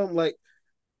about him. Like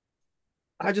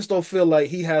I just don't feel like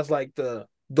he has like the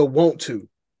want to.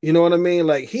 You know what I mean?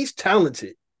 Like he's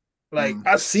talented. Like Mm,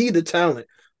 I see the talent,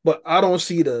 but I don't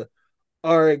see the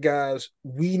all right, guys,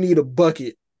 we need a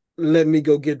bucket. Let me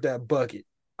go get that bucket.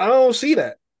 I don't see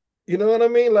that. You know what I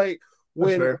mean? Like that's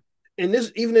when fair.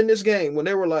 even in this game, when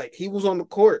they were like, he was on the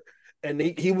court and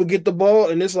he would get the ball,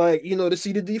 and it's like, to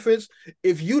see the defense,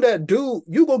 if you that dude,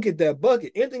 you go get that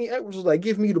bucket. Anthony Edwards was like,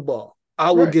 give me the ball.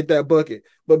 I will Right, get that bucket.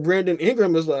 But Brandon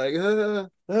Ingram is like,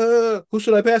 who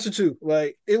should I pass it to?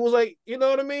 Like, it was like, you know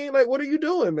what I mean? Like, what are you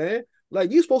doing, man?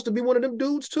 Like, you supposed to be one of them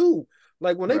dudes too.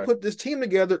 Like when they right. put this team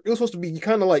together, it was supposed to be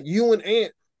kind of like you and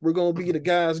Ant were gonna be the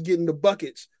guys getting the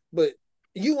buckets, but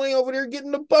you ain't over there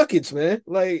getting the buckets, man.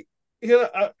 Like, yeah,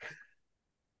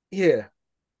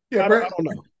 Yeah, I Brand, don't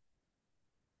know.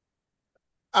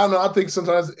 I don't know. I think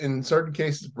sometimes in certain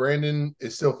cases, Brandon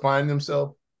is still finding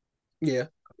himself. Yeah,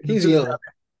 The he's truth is, young.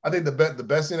 I think the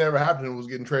best thing that ever happened to him was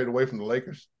getting traded away from the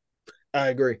Lakers. I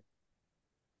agree.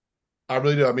 I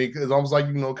really do. I mean, it's almost like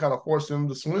kind of forced him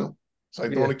to swim. It's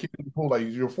like Yeah, throwing a kid in the pool. Like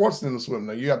you're forcing him to swim.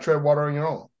 Now you got to tread water on your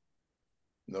own.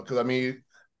 Because I mean,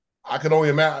 I could only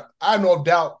imagine. I have no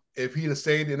doubt if he'd have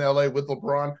stayed in LA with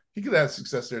LeBron, he could have had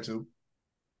success there too.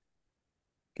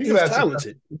 He could he's have had success.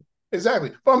 talented.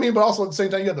 Exactly. But I mean, but also at the same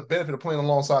time, you have the benefit of playing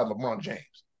alongside LeBron James.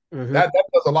 Mm-hmm. That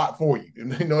does a lot for you.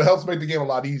 And, it helps make the game a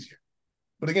lot easier.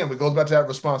 But again, it goes back to that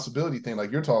responsibility thing,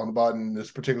 like you're talking about in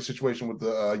this particular situation with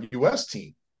the U.S.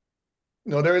 team.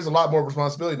 There is a lot more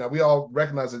responsibility. Now, we all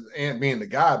recognize that Ant being the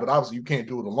guy, but obviously you can't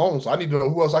do it alone. So I need to know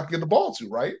who else I can get the ball to,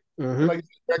 right? And Mm-hmm. like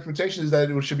the expectation is that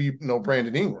it should be,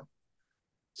 Brandon Ingram.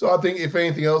 So I think if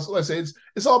anything else, let's say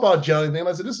it's all about gelling thing.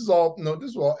 Like I said, this is all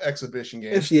exhibition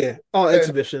game. It's all And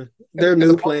exhibition. and, They're and,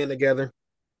 new the, playing together.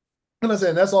 and I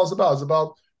said that's all it's about. It's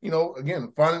about,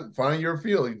 again, finding your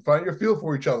feel. You find your feel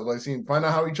for each other. Like find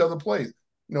out how each other plays.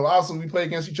 Obviously we play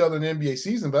against each other in the NBA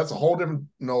season, but that's a whole different,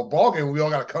 ball game. We all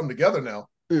got to come together now.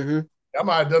 Mm-hmm. I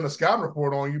might have done a scouting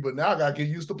report on you, but now I got to get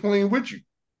used to playing with you.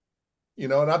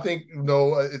 And I think,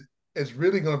 it's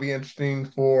really going to be interesting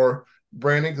for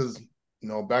Brandon because,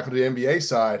 back to the NBA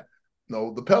side,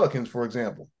 the Pelicans, for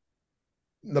example.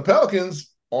 The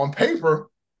Pelicans, on paper,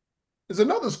 is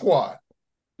another squad.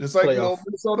 Just like, Playoff.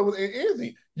 Minnesota with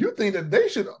Anthony. You think that they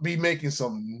should be making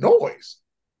some noise.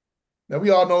 Now, we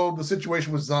all know the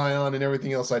situation with Zion and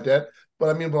everything else like that. But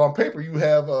I mean, but on paper, you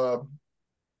have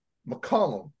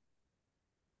McCollum,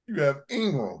 you have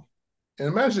Ingram. And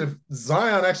imagine if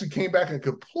Zion actually came back and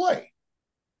could play.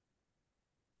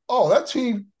 Oh, that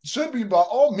team should be by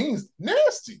all means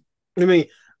nasty. I mean,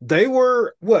 they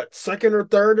were what second or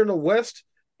third in the West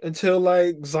until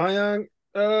like Zion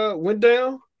went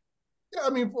down. Yeah, I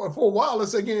mean, for a while,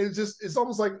 let's say again, it's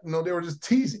almost like they were just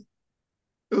teasing.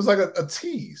 It was like a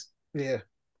tease. Yeah,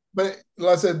 But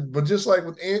like I said, but just like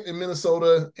with Ant in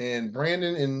Minnesota and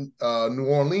Brandon in New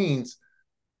Orleans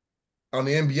on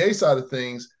the NBA side of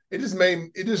things, it just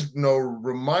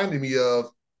reminded me of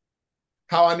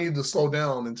how I needed to slow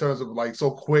down in terms of like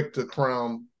so quick to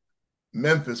crown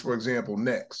Memphis, for example,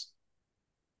 next.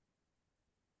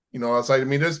 It's like I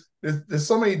mean, there's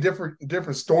so many different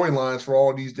storylines for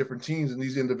all these different teams and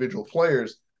these individual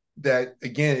players that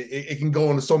again it can go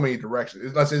into so many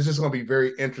directions. It's just going to be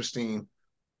very interesting,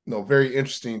 very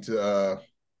interesting to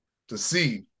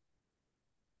see.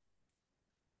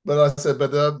 But like I said,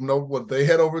 but what they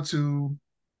head over to,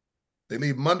 they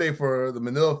leave Monday for the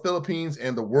Manila, Philippines,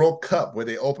 and the World Cup, where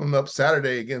they open up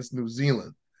Saturday against New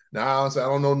Zealand. Now, honestly, I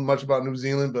don't know much about New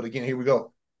Zealand, but again, here we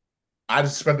go. I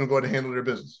just expect them to go ahead and handle their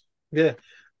business. yeah.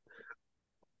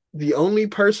 The only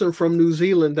person from New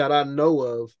Zealand that I know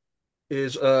of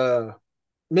is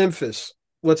Memphis.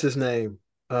 What's his name?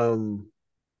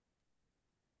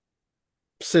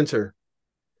 Center.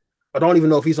 I don't even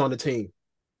know if he's on the team.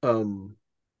 Um,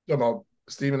 Talking about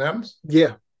Steven Adams?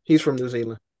 yeah, he's from New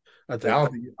Zealand, I Yeah,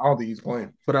 think, I don't think he's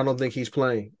playing. but I don't think he's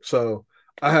playing. So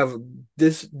I have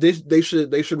this. They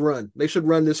should run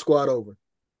this squad over.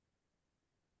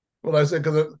 Well, like I said,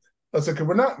 because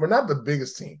we're not the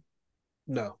biggest team.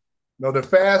 No. No, they're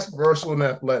fast, versatile, and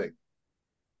athletic.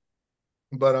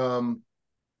 But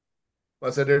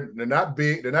like I said they're not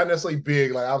big. They're not necessarily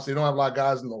big. Like obviously, they don't have a lot of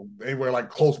guys anywhere like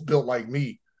close built like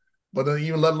me. But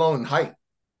even let alone in height.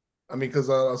 I mean, because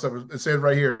it says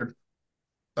right here,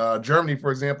 Germany,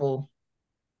 for example,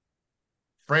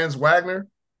 Franz Wagner,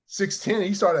 6'10".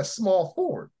 He started as small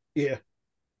forward. Yeah.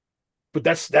 But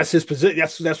that's his position.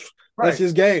 That's Right.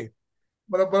 his game.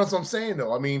 But that's what I'm saying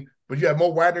though. I mean, but you have Mo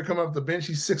Wagner coming off the bench.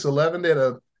 He's 6'11". They had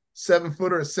a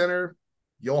 7-footer at center,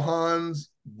 Johannes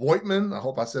Voigtman. I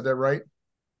hope I said that right.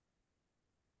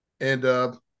 And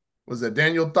was that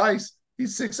Daniel Dice?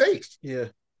 He's 6'8". Yeah.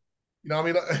 You know,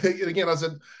 what I mean, again, I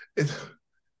said it's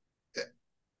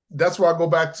that's where I go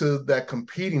back to that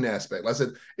competing aspect. Like I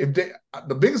said, if they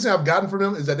the biggest thing I've gotten from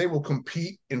them is that they will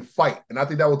compete and fight, and I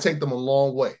think that will take them a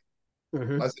long way.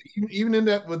 Mm-hmm. Like I said, even in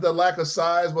that with the lack of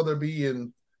size, whether it be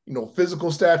in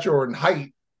physical stature or in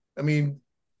height, I mean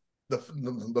the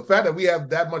fact that we have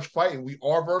that much fight and we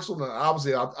are versatile, and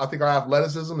obviously I think our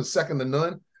athleticism is second to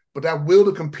none, but that will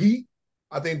to compete,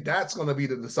 I think that's going to be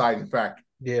the deciding factor.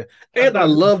 Yeah. That's And I going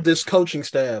to be love this coaching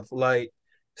staff. Like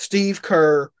Steve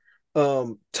Kerr,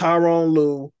 Tyronn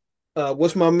Lue,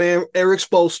 what's my man, Eric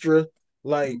Spoelstra.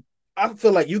 Like, I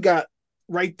feel like you got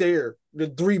right there the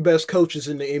three best coaches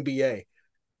in the NBA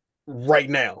right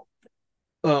now,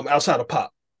 outside of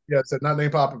Pop. yeah, it's not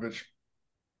named Popovich.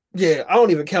 Yeah, I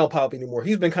don't even count Pop anymore.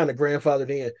 He's been kind of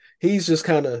grandfathered in. He's just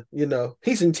kind of,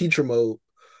 he's in teacher mode.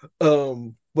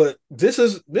 But this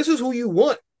is who you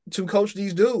want to coach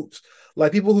these dudes.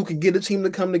 Like people who can get a team to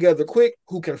come together quick,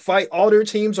 who can fight. All their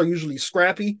teams are usually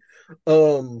scrappy.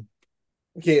 Um,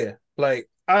 yeah, like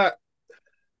I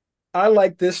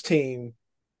like this team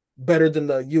better than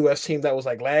the US team that was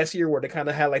like last year, where they kind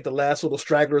of had like the last little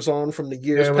stragglers on from the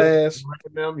years Yeah, with past.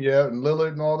 them, yeah, and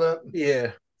Lillard and all that.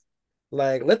 Yeah,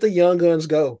 like let the young guns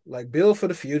go. Like build for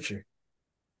the future.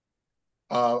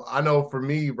 I know for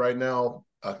me right now,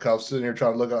 I was sitting here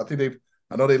trying to look.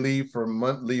 I know they leave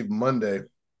Monday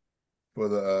for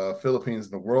the Philippines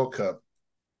in the World Cup.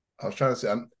 I was trying to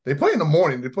say they play in the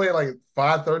morning. They play at like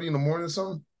 5:30 in the morning or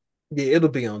something. Yeah, it'll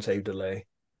be on tape delay.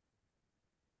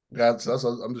 God,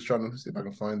 I'm just trying to see if I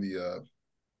can find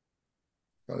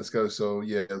let's go. So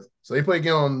yeah, so they play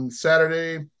again on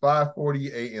Saturday,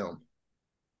 5:40 a.m.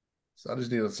 So I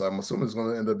just need to. So I'm assuming it's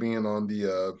going to end up being on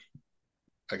the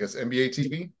I guess NBA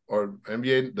TV or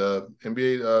the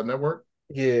NBA network.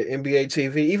 Yeah, NBA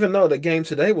TV. Even though the game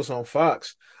today was on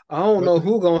Fox, I don't know Really?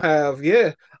 who gonna have.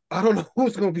 Yeah, I don't know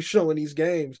who's gonna be showing these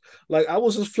games. Like I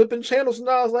was just flipping channels and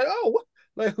I was like, oh,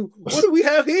 what do we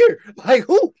have here? Like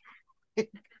who?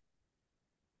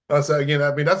 So again,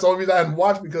 I mean, that's the only reason I hadn't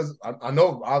watched because I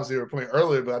know obviously they were playing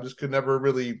earlier, but I just could never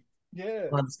really Yeah,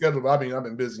 find the schedule. But I mean, I've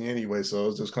been busy anyway, so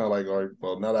it's just kind of like, all right,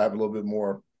 well, now that I have a little bit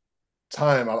more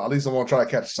time, at least I want to try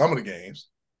to catch some of the games.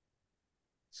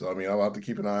 So I mean, I'll have to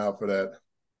keep an eye out for that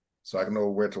so I can know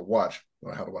where to watch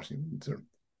or how to watch it.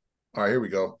 All right, here we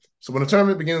go. So when the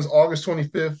tournament begins August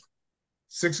 25th,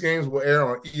 6 games will air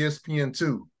on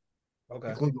ESPN2, okay.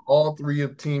 including all three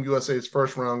of Team USA's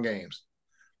first round games.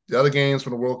 The other games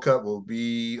from the World Cup will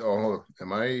be. Oh, hold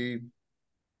on.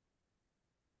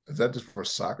 Is that just for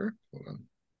soccer? Hold on.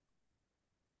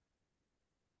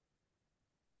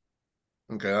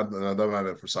 Okay, I don't have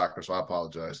it for soccer, so I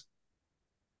apologize.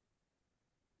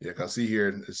 Yeah, I see here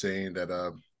it's saying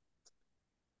that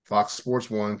Fox Sports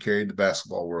 1 carried the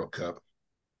Basketball World Cup.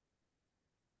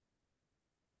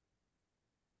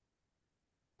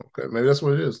 Okay, maybe that's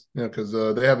what it is. Yeah, because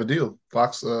they have a deal.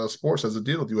 Fox Sports has a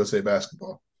deal with USA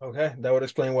Basketball. Okay, that would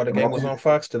explain why the A game was multi on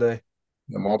Fox today.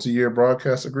 a multi-year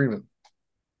broadcast agreement.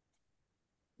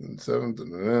 And seventh,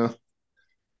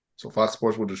 so Fox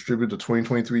Sports will distribute the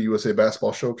 2023 USA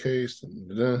Basketball Showcase.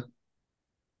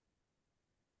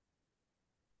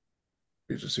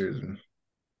 Feature series.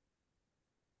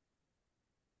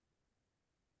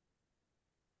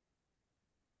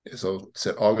 So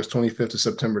set August 25th to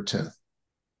September 10th.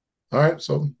 All right,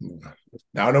 so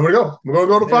now I know where to go. We're gonna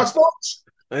go to Yeah, Fox Sports.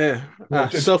 yeah. We'll I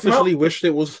check them out. selfishly wish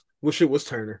it was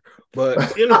Turner, but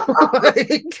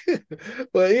like,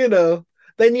 but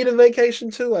they need a vacation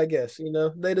too. I guess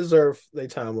they deserve their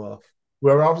time off.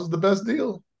 Whoever offers the best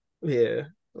deal. Yeah,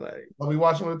 like I'll be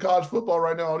watching with college football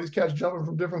right now. All these cats jumping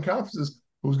from different conferences.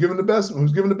 Who's giving the best?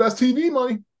 Who's giving the best TV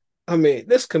money? I mean,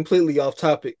 this is completely off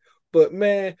topic, but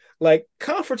man, like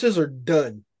conferences are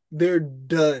done. They're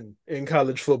done in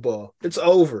college football. It's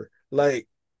over. Like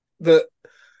the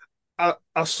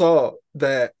I saw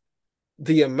that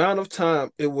the amount of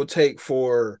time it will take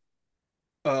for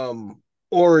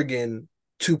Oregon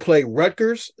to play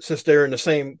Rutgers, since they're in the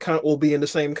same will be in the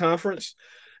same conference.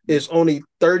 is only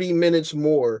 30 minutes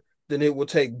more than it will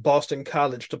take Boston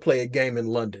College to play a game in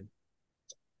London.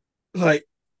 Like,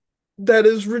 that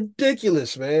is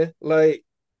ridiculous, man. Like,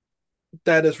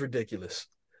 that is ridiculous.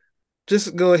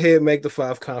 Just go ahead and make the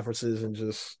five conferences and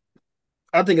just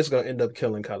I think it's gonna end up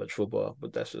killing college football,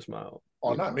 but that's just my own,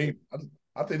 Oh, you not know. me.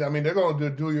 I think. I mean, they're going to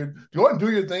do your go ahead and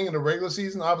do your thing in the regular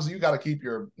season. Obviously, you got to keep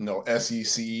your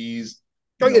SECs.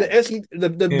 Oh You yeah, know, the SE the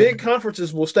big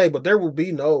conferences will stay, but there will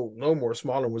be no more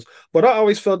smaller ones. But I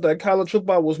always felt that college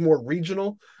football was more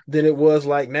regional than it was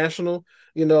like national.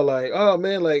 You know, like oh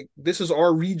man, like this is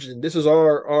our region, this is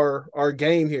our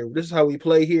game here, this is how we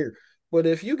play here. But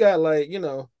if you got like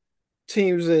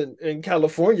teams in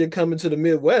California coming to the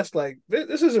Midwest, like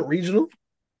this isn't regional.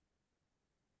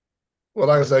 well,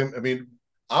 like I But say, I mean,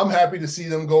 I'm happy to see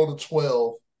them go to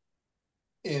 12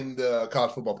 in the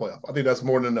college football playoff. I think that's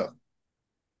more than enough.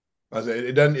 I say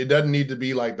it doesn't need to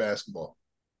be like basketball.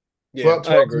 yeah, 12, I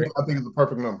 12 agree. I think is the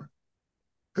perfect number.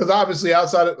 Because obviously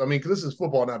outside of, I mean, because this is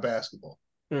football, not basketball.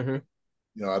 Mm-hmm.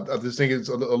 I just think it's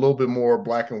a little bit more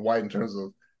black and white in terms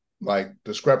of like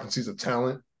discrepancies of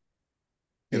talent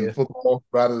in Yeah. football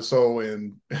rather so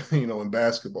in in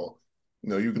basketball.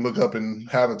 You can look up and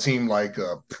have a team like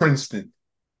Princeton,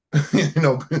 you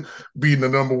know, beating the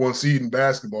number one seed in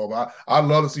basketball. But I'd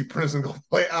love to see Princeton go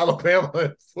play Alabama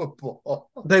in football.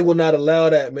 They will not allow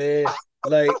that, man.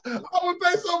 Like I would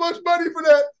pay so much money for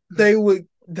that. they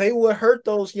would hurt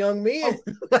those young I, men.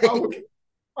 I would Like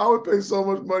I would pay so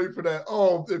much money for that.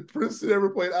 Oh, if Princeton ever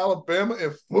played Alabama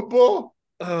in football,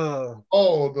 uh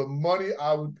oh, the money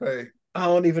I would pay. I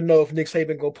don't even know if Nick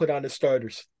Saban gonna put on his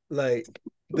starters. Like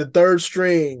the third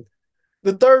string.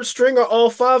 The third string are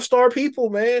all 5-star people,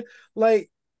 man. Like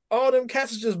all them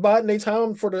cats is just biding their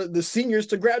time for the seniors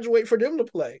to graduate for them to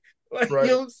play. Like you Right.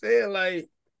 know what I'm saying? Like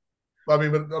But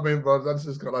that's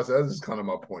just kind of that's just kind of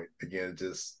my point. Again,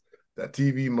 just that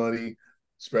TV money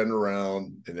spreading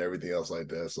around and everything else like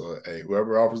that. So hey,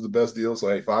 whoever offers the best deal. So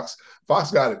hey, Fox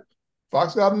got it.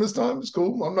 Fox got him this time. It's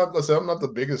cool. Let's say I'm not the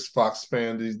biggest Fox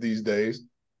fan these days.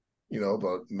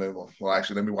 But well,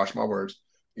 actually, let me watch my words.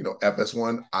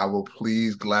 FS1, I will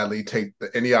please gladly take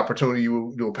any opportunity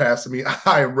you will pass to me.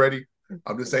 I am ready.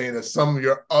 I'm just saying that some of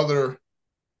your other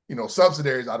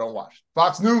subsidiaries I don't watch.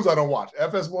 Fox News I don't watch.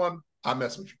 FS1 I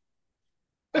mess with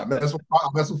you. I mess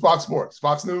with Fox Sports.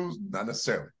 Fox News not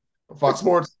necessarily. But Fox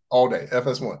Sports all day.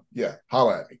 FS1 yeah,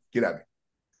 holla at me. Get at me.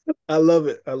 I love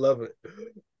it. I love it.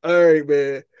 All right,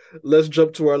 man. Let's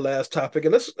jump to our last topic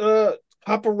and let's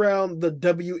hop around the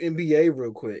WNBA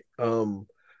real quick.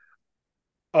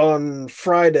 On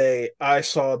Friday, I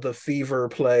saw the Fever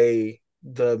play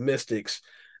the Mystics,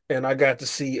 and I got to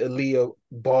see Aaliyah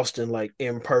Boston like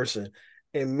in person.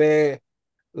 And man,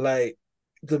 like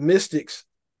the Mystics,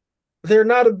 they're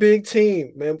not a big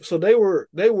team, man. So they were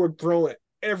throwing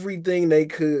everything they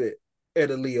could at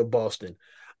Aaliyah Boston.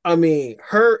 I mean,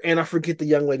 her and I forget the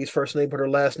young lady's first name, but her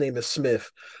last name is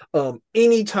Smith.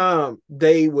 Anytime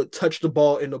they would touch the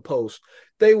ball in the post,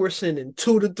 they were sending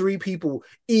 2 to 3 people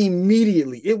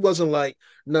immediately. It wasn't like,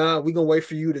 nah, we're gonna wait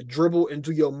for you to dribble and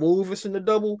do your move. It's in the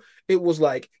double. It was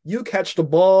like you catch the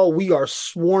ball, we are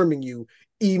swarming you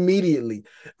immediately.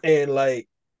 And like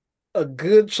a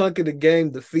good chunk of the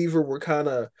game, the Fever were kind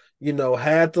of,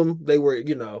 had them. They were,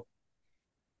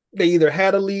 they either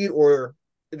had a lead or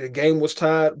the game was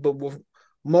tied. But with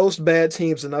most bad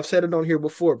teams, and I've said it on here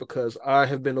before because I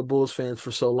have been a Bulls fan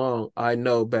for so long, I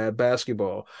know bad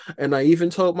basketball. And I even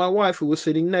told my wife, who was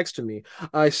sitting next to me,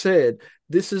 I said,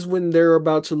 this is when they're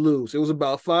about to lose. It was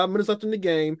about 5 minutes left in the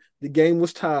game. The game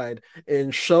was tied.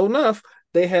 And sure enough,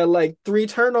 they had like 3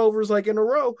 turnovers like in a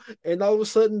row. And all of a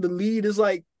sudden, the lead is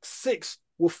like 6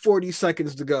 with 40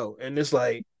 seconds to go. And it's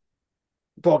like,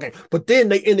 ball game. But then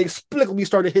they inexplicably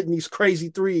started hitting these crazy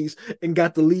threes and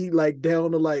got the lead like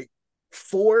down to like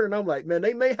 4. And I'm like, man,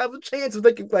 they may have a chance if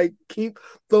they can like keep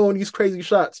throwing these crazy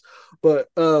shots. But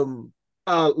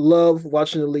I love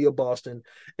watching the Leah Boston.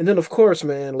 And then of course,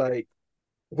 man, like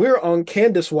we're on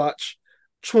Candace Watch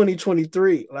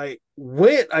 2023. Like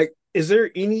when like is there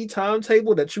any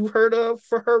timetable that you heard of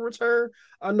for her return?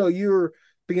 I know you're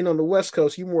being on the West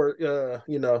Coast, you more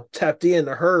tapped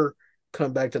into her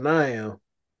comeback than I am.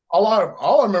 All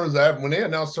I remember is that when they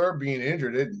announced her being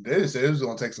injured, they said it was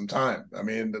going to take some time. I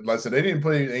mean, like I said, they didn't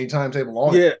put any timetable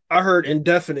on it. Yeah, I heard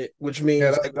indefinite, which Yeah, means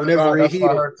that's like that's how whenever it that's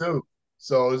what I heated. heard too.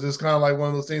 So it's just kind of like one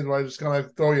of those things where I just kind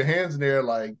of throw your hands in there,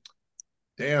 like,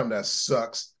 damn, that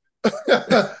sucks.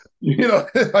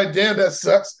 Like damn, that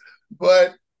sucks.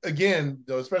 But again,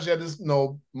 especially at this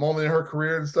moment in her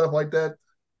career and stuff like that,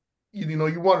 you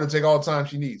want her to take all the time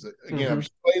she needs. Again, Mm-hmm. she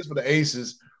plays for the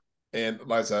Aces, and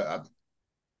like I said,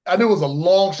 I knew it was a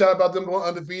long shot about them going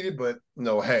undefeated, but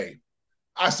no, hey,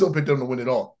 I still picked them to win it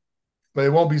all. But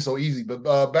it won't be so easy.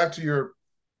 But back to your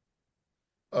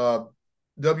uh,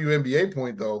 WNBA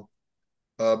point, though,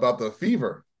 about the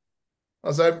Fever. I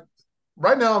was like,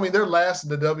 right now, I mean, they're last in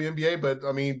the WNBA, but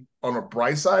I mean, on a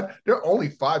bright side, they're only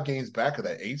 5 games back of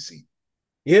that 8 seed.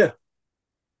 Yeah.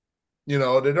 You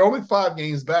know, they're only 5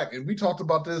 games back. And we talked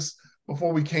about this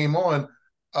before we came on.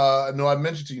 No, I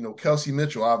mentioned to you, Kelsey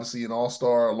Mitchell, obviously an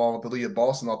all-star along with Aaliyah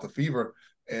Boston off the Fever.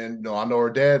 And I know her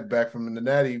dad back from the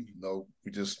Natty,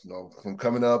 we just from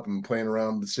coming up and playing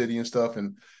around the city and stuff.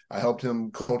 And I helped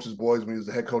him coach his boys when he was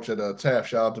the head coach at Taft.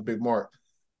 Shout out to Big Mark.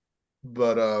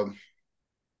 But I'm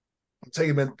telling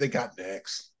you, man, they got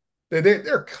next.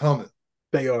 They're coming.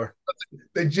 They are.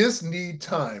 They just need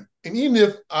time. And even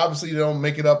if obviously they don't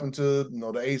make it up into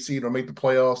the 8 seed or make the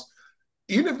playoffs,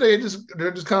 even if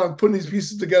they're just kind of putting these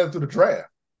pieces together through the draft.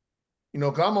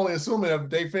 Because I'm only assuming if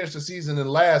they finish the season in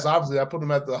last, obviously I put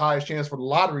them at the highest chance for the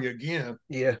lottery again.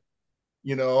 Yeah.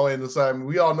 And it's like,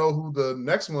 we all know who the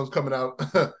next one's coming out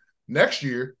next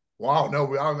year. Wow,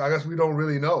 no, I guess we don't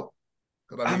really know.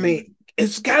 I mean,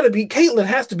 it's got to be Caitlin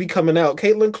has to be coming out.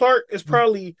 Caitlin Clark is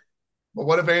probably. But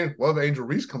what if Angel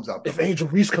Reese comes out? If Angel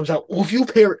Reese comes out, well, if you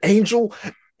pair Angel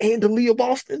and Aaliyah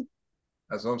Boston,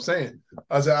 that's what I'm saying.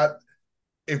 I just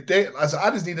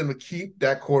need them to keep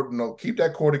that core,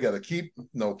 together. Keep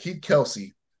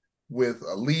Kelsey with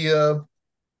Aaliyah.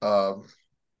 No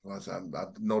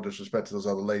disrespect to those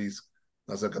other ladies.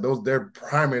 I was like, they're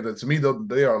primary. To me,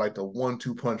 they are like the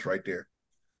 1-2 punch right there.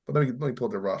 But let me pull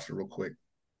their roster real quick.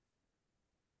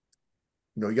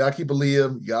 You gotta keep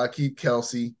Aaliyah. You gotta keep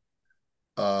Kelsey.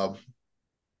 Cannon.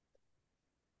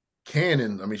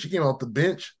 I mean, she came off the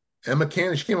bench. Emma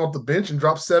Cannon. She came off the bench and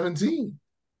dropped 17.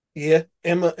 Yeah,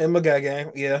 Emma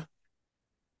Gagang. Yeah.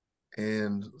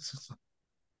 And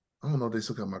I don't know if they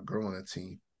still got my girl on that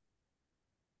team.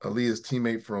 Aaliyah's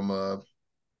teammate from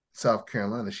South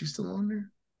Carolina. Is she still on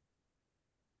there?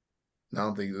 No, I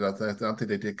don't think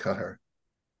they did cut her.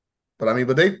 But I mean,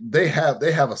 they have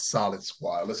a solid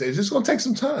squad. Let's say it's just going to take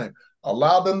some time.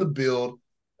 Allow them to build.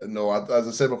 As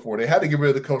I said before, they had to get rid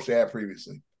of the coach they had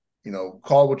previously.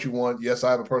 Call what you want. Yes,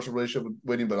 I have a personal relationship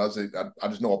with him, but I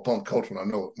just know a bum coach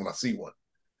when I see one.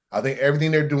 I think everything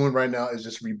they're doing right now is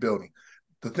just rebuilding.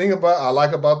 The thing I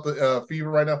like about the Fever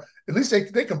right now, at least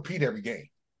they compete every game.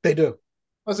 They do.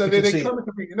 I said they come and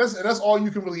compete, and that's all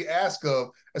you can really ask of,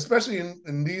 especially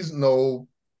in these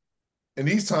in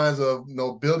these times of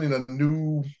building a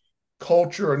new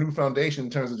culture, a new foundation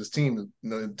in terms of this team,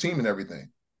 team and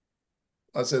everything.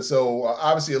 I said so.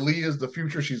 Obviously, Aaliyah is the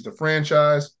future; she's the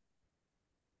franchise.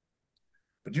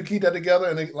 But you keep that together,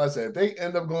 and like I said, if they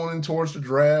end up going in towards the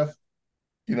draft,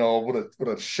 with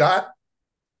a shot,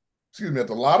 at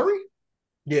the lottery.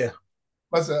 Yeah.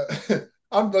 I said,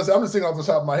 I'm just thinking off the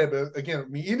top of my head, but again, I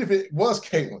mean, even if it was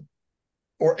Caitlin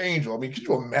or Angel, I mean, could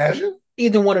you imagine?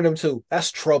 Either one of them two,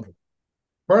 that's trouble.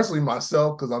 Personally,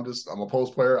 myself, because I'm a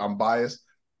post player, I'm biased.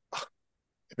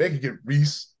 If they could get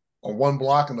Reese on one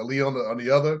block and the Lee on the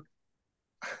other,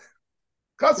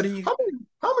 because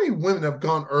how many women have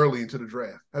gone early into the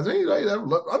draft? Has anybody ever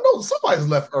left? I know somebody's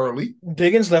left early.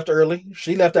 Diggins left early.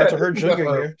 She left after her junior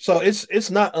year, so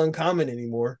it's not uncommon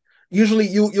anymore. Usually,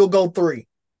 you'll go 3.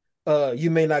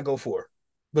 You may not go 4,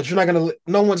 but you're not gonna.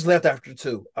 No one's left after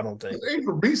 2. I don't think.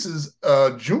 Angel Reese is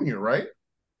junior, right?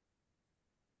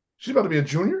 She's about to be a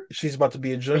junior. She's about to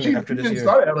be a junior after this year.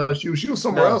 Started at LSU. She was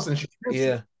somewhere else, and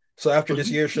yeah. So after this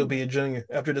year, she'll be a junior.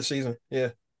 After the season, yeah.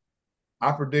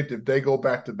 I predict if they go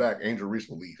back to back, Angel Reese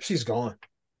will leave. She's gone.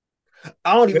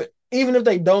 I don't even if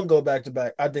they don't go back to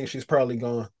back, I think she's probably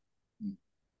gone.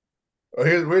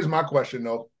 Here's my question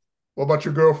though. What about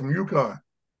your girl from UConn?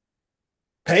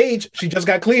 Paige, she just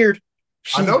got cleared.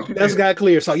 I know she just got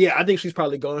cleared. So yeah, I think she's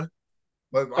probably gone.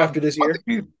 But after this year.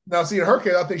 Now, see, in her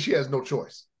case, I think she has no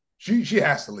choice. She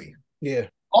has to leave. Yeah.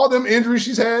 All them injuries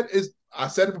she's had is, I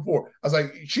said it before. I was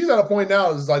like, she's at a point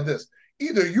now is like this.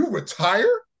 Either you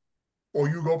retire or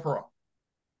you go pro.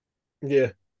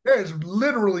 Yeah. There's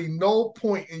literally no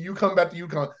point in you come back to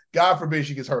UConn. God forbid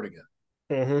she gets hurt again.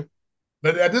 Mm-hmm.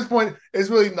 But at this point, it's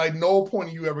really like no point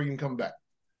in you ever even come back.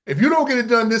 If you don't get it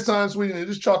done this time, Sweden, and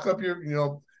just chalk up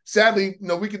your, sadly,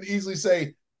 we can easily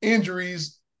say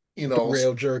injuries,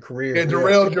 derailed your career. Yeah,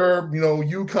 derailed your,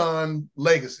 UConn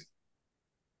legacy.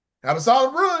 Had a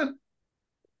solid run,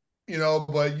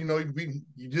 but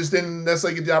you just didn't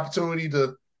necessarily get the opportunity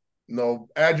to,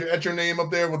 add your name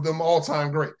up there with them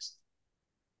all-time greats.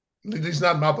 At least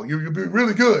not in my book. You'll be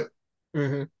really good.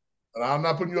 Mm-hmm. And I'm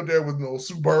not putting you up there with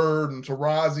Sue Bird and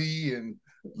Tarazi and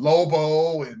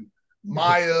Lobo and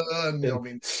Maya and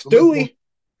Stewie.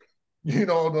 You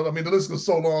know, I mean, the list goes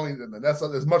so long, and that's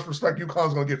as much respect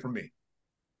UConn's going to get from me.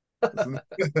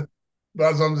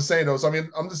 But as I'm just saying, though, so I mean,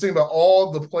 I'm just thinking about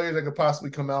all the players that could possibly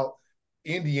come out.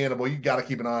 Indiana, boy, you got to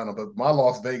keep an eye on them. But my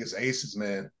Las Vegas Aces,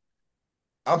 man,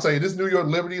 I'm telling you, this New York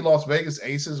Liberty, Las Vegas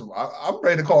Aces, I'm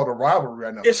ready to call it a rivalry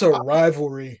right now. It's a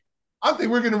rivalry. I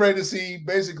think we're getting ready to see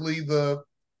basically the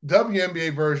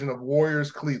WNBA version of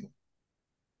Warriors Cleveland.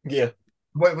 Yeah.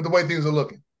 With the way things are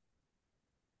looking.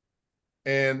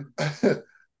 And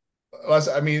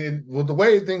I mean, with the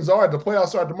way things are, the playoffs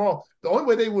start tomorrow. The only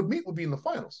way they would meet would be in the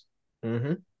finals.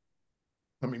 Mm-hmm.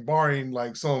 I mean, barring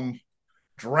like some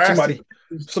drastic.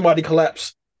 Somebody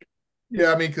collapse.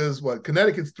 Yeah, I mean, because what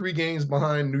Connecticut's 3 games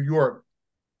behind New York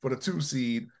for the 2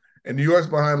 seed, and New York's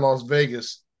behind Las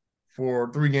Vegas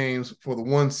for 3 games for the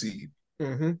 1 seed.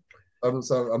 Mm-hmm.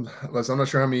 I'm not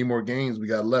sure how many more games we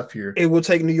got left here. It would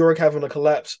take New York having a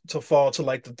collapse to fall to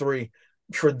like the 3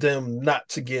 for them not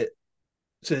to get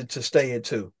to stay at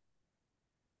 2.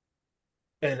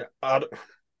 And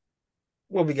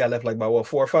what we got left, like by what,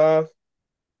 4 or 5?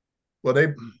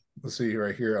 Well, let's see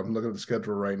right here. I'm looking at the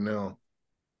schedule right now.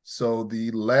 So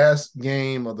the last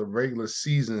game of the regular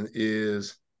season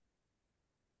is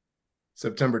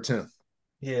September 10th.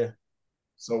 Yeah.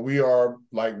 So we are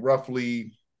like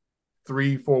roughly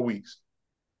 3-4 weeks.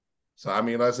 So I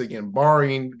mean, let's say again,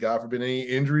 barring God forbid any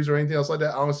injuries or anything else like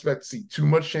that, I don't expect to see too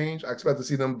much change. I expect to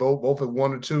see them both at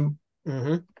 1 or 2.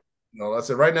 Mm-hmm. Let's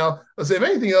say right now, let's say if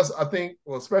anything else, I think,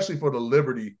 well, especially for the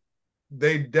Liberty,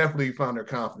 they definitely found their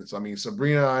confidence. I mean,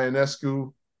 Sabrina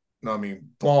Ionescu, I mean,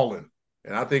 balling.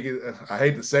 And I think I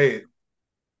hate to say it,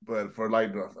 but for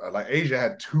like Asia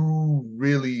had 2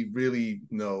 really, really,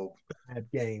 Bad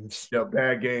games. Yeah,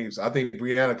 bad games. I think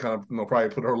Brianna kind of probably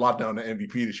put her lot down to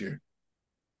MVP this year.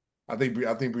 I think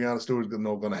Brianna Stewart's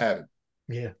going to have it.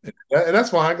 Yeah, and that's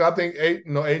fine. I think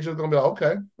Asia's going to be like,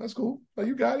 okay, that's cool.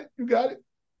 You got it.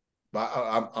 But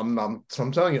I'm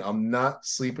telling you, I'm not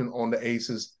sleeping on the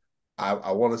Aces.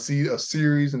 I want to see a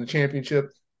series in the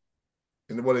championship,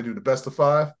 and what they do, the best of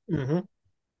 5. Mm-hmm.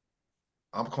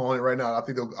 I'm calling it right now. I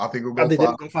think they'll go 5.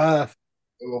 They'll go 5.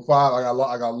 They'll go 5.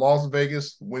 I got Las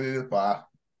Vegas winning in 5.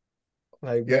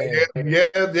 Like, Yeah, man. yeah.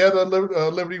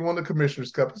 The Liberty won the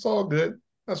Commissioner's Cup. It's all good.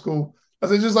 That's cool. I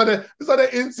said just like that. It's like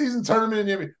that in-season tournament and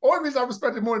everything. Only reason I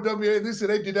respected more than WA, they said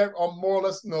they did that on more or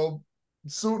less,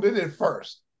 soon. They did it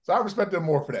first, so I respect them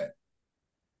more for that.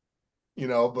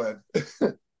 But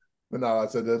but no, I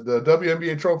said the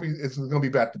WNBA trophy is going to be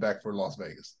back to back for Las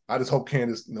Vegas. I just hope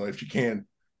Candace, if she can,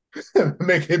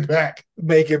 make it back.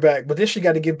 But then she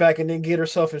got to get back and then get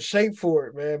herself in shape for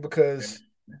it, man. Because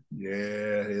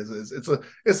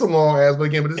it's a long ask, but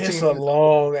again, it's a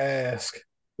long ask.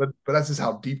 But that's just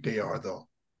how deep they are, though.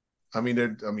 I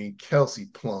mean, Kelsey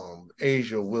Plum,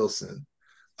 Asia Wilson,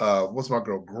 what's my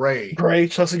girl, Gray,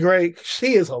 Chelsea Gray.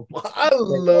 She is I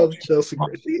love Chelsea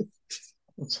Gray.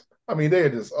 I mean, they're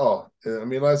just I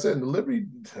mean, like I said, in the Liberty,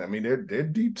 I mean, they're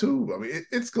deep too. I mean,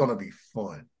 it's gonna be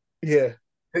fun. Yeah.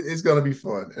 It's gonna be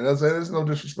fun. And I say there's no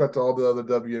disrespect to all the other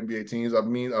WNBA teams. I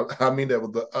mean that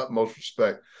with the utmost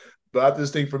respect. But I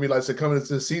just think for me, like I said, coming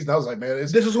into the season, I was like, man,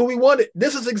 this is who we wanted.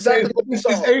 This is exactly what we saw.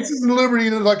 It's Aces and Liberty,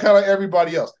 and like kind of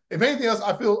everybody else. If anything else,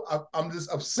 I feel I'm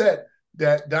just upset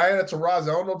that Diana Taurasi, I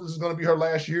don't know if this is going to be her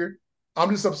last year. I'm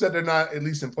just upset they're not at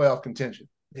least in playoff contention.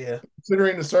 Yeah.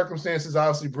 Considering the circumstances,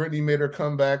 obviously Brittany made her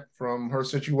comeback from her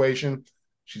situation.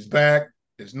 She's back.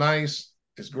 It's nice.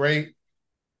 It's great.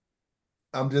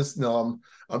 I'm just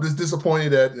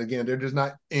disappointed that again they're just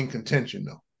not in contention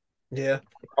though. Yeah.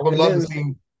 I would love to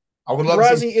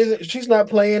see. She's not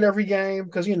playing every game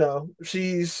because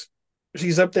she's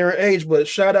up there in age. But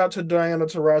shout out to Diana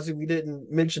Taurasi. We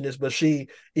didn't mention this, but she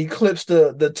eclipsed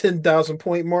the 10,000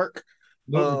 point mark.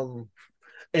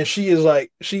 And she is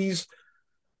like she's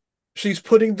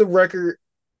putting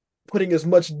as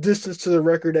much distance to the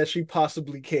record as she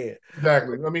possibly can.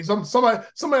 Exactly. I mean, somebody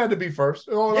had to be first.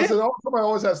 I said, somebody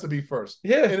always has to be first.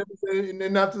 Yeah.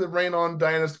 And not to rain on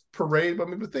Diana's parade, but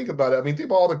think about it. I mean, think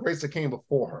about all the greats that came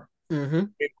before her. Mm-hmm.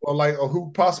 Or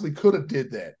who possibly could have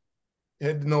did that.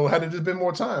 Had it just been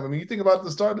more time. I mean, you think about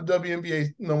the start of the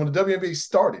WNBA, when the WNBA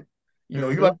started, you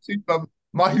like to see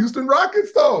my Houston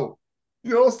Rockets, though.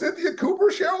 Cynthia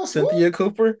Cooper, Cheryl Swoop. Cynthia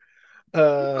Cooper. You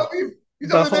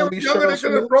know they were younger, they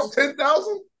could have broke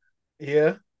 10,000?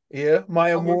 Yeah.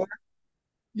 Maya Moore.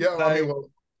 Yeah, I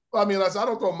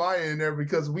don't throw Maya in there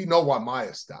because we know why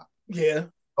Maya stopped. Yeah.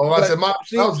 I said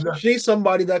she's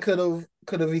somebody that could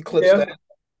have eclipsed that.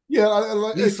 Yeah,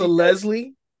 Lisa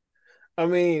Leslie. I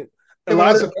mean, that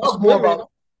was more about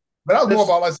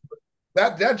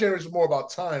that generation was more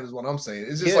about time, is what I'm saying.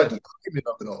 It's just like the timing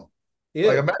of it all.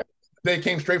 Yeah. Like They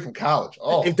came straight from college. If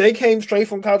Oh, they came straight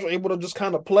from college, were able to just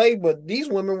kind of play, but these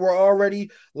women were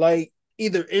already like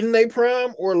either in their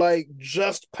prime or like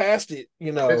just past it,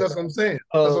 you know. that's what I'm saying.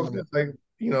 That's what I'm saying. Um, Like,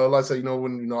 like I said,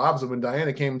 when obviously when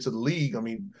Diana came into the league, I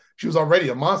mean, she was already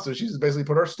a monster. She just basically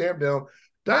put her stamp down.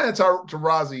 Diana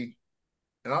Taurasi,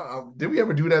 and did we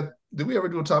ever do that? Did we ever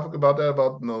do a topic about that?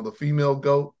 About the female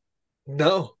goat?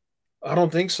 no, I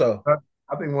don't think so. I,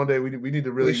 I think one day we need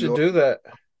to We really should do that.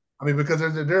 I mean, because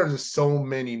there are just so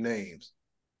many names.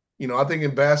 I think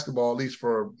in basketball, at least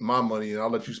for my money, and I'll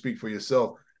let you speak for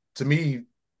yourself. To me,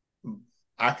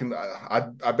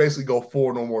 I basically go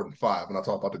four, no more than five when I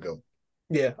talk about the goat.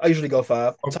 Yeah, I usually go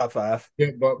five, top five.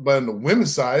 Yeah, but in the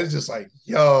women's side, it's just like,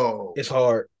 yo, It's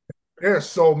hard. there's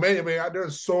so many. I mean,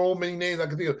 there's so many names I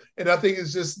can think of, and I think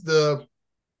it's just the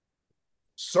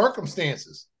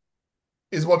circumstances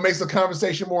is what makes the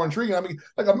conversation more intriguing. I mean,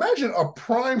 like imagine a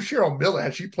prime Cheryl Miller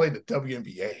had she played the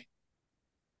WNBA.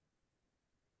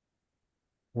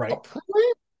 A Right.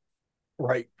 prime?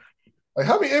 Right. Like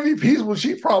how many MVPs would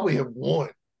she probably have won?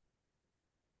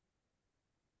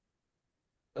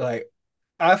 Like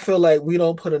I feel like we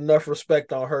don't put enough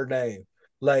respect on her name.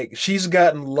 Like she's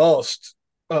gotten lost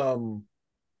um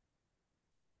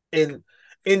in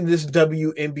this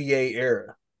WNBA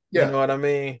era. You Yeah, know what I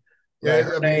mean? Like yeah.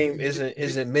 her I mean, name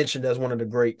isn't mentioned as one of the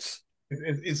greats.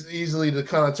 it's easily to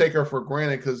kind of take her for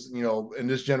granted because in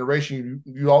this generation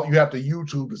you have to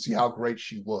YouTube to see how great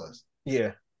she was.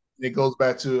 Yeah. It goes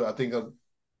back to I think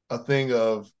a thing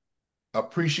of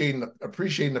appreciating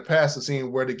the past and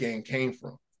seeing where the game came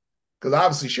from. Because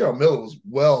obviously Cheryl Miller was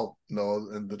well,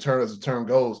 and the term as the term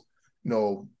goes,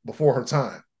 before her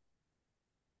time.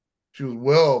 She was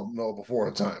well, before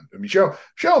her time. I mean,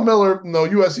 Cheryl Miller,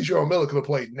 USC Cheryl Miller could have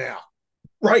played now.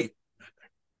 Right.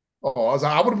 Oh,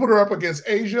 I would have put her up against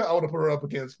Asia. I would have put her up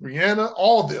against Brianna,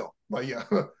 all of them. Like, yeah.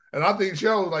 And I think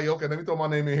Cheryl was like, okay, let me throw my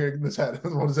name in here and this hat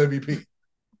on this MVP.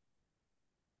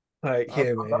 Like, I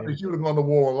yeah, think man. she would have gone to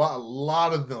war a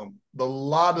lot of them. A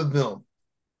lot of them.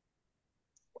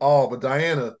 Oh, but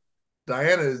Diana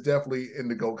is definitely in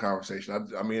the GOAT conversation.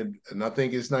 I mean, and I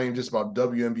think it's not even just about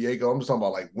WNBA GOAT. I'm just talking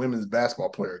about like women's basketball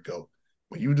player GOAT.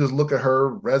 When you just look at her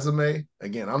resume,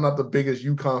 again, I'm not the biggest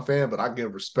UConn fan, but I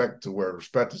give respect to where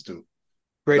respect is due.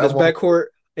 That Greatest woman backcourt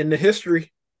in the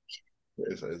history.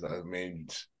 I mean,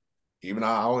 even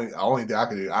I only think I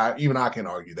could, even I can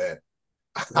argue that.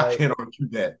 I Like can't argue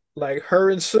that. like her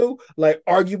and Sue, like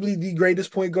arguably the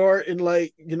greatest point guard in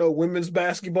like, women's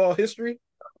basketball history.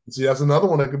 See, that's another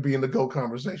one that could be in the GOAT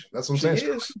conversation. That's what I'm She saying.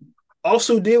 is. All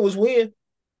Sue did was win.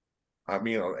 I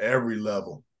mean, on every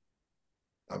level.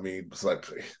 I mean, it's like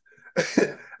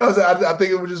I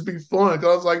think it would just be fun because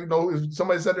I was like, if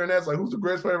somebody sat there and asked, like, who's the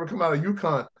greatest player ever come out of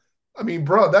UConn? I mean,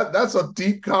 bro, that's a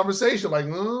deep conversation. Like,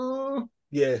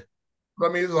 Yeah. I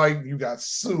mean, it's like you got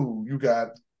Sue, you got,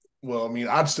 well, I mean,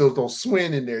 I'd still throw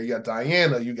Swin in there. You got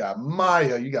Diana, you got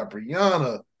Maya, you got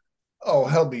Brianna. Oh,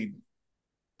 help me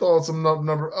throw out some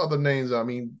number other names. I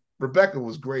mean, Rebecca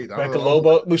was great. I don't Rebecca know.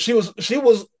 Lobo. But she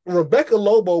was Rebecca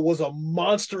Lobo was a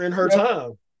monster in her Yeah,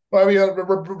 time. well, I mean,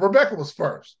 Rebecca was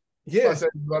first. Like I Yeah. said,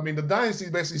 I mean, the dynasty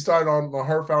basically started on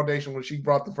her foundation when she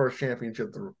brought the first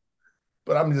championship through.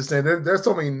 But I'm just saying, there's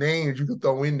so many names you could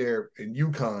throw in there in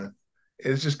UConn.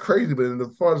 It's just crazy. But in the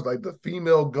far as like the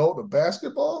female GOAT of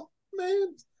basketball,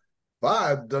 man,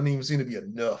 five doesn't even seem to be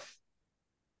enough.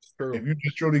 It's true. If you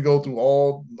just truly go through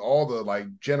all the like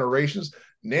generations,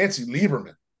 Nancy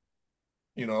Lieberman,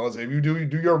 if you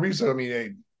do your research, I mean,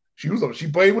 hey, she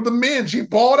played with the men, she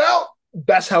balled out,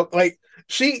 That's how like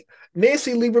she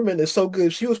Nancy Lieberman is so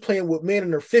good. She was playing with men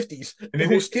in her 50s and and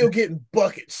who was still getting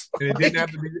buckets. it didn't Like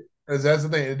have to be. That's the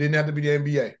thing. It didn't have to be the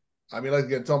NBA. I mean, like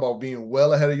again, talking about being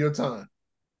well ahead of your time.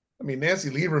 I mean, Nancy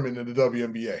Lieberman in the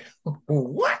WNBA.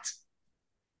 What?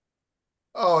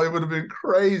 Oh, it would have been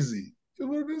crazy. It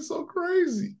would have been so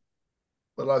crazy.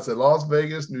 But like I said, Las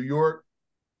Vegas, New York.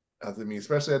 I mean,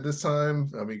 especially at this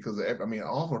time. I mean, because I mean,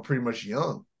 all of them are pretty much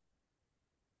young.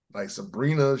 Like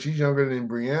Sabrina, she's younger than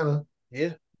Brianna.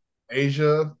 yeah.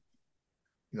 Asia,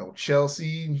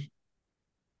 Chelsea,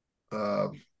 uh,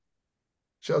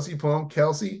 Chelsea Plum,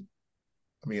 Kelsey.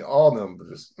 I mean, all of them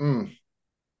just.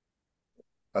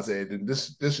 I said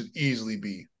this should easily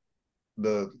be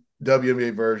the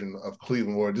WNBA version of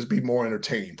Cleveland Warriors. Just be more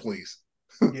entertaining, please.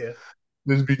 Yeah.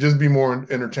 just be more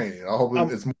entertaining. I hope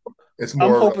I'm it's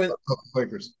I'm more hoping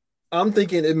Lakers. I'm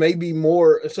thinking it may be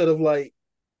more instead of like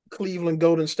Cleveland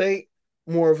Golden State,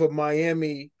 more of a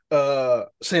Miami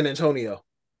San Antonio,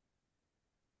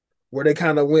 where they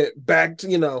kind of went back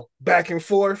to, back and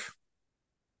forth.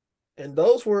 And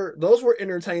those were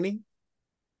entertaining.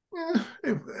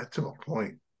 To a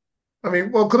point. I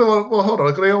mean, well, could have. Well, hold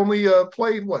on. Could they only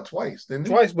played what twice? Didn't they?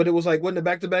 Twice, but it was like wasn't it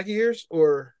back to back years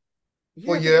or yeah,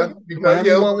 Well, I think it yeah, was because Miami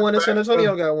yeah, won one and San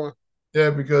Antonio got one. yeah,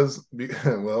 because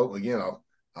well, again,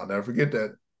 I'll never forget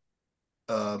that.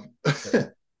 Um,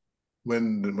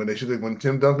 when they should have when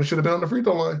Tim Duncan should have been on the free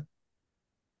throw line.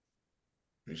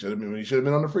 He should have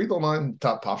been on the free throw line.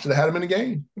 Top Pop should have had him in the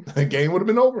game. The game would have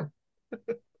been over.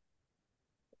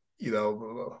 You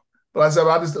know, but I said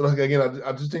I just like again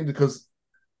I just think because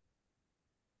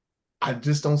I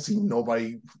just don't see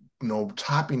nobody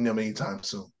topping them anytime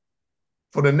soon.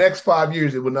 For the next 5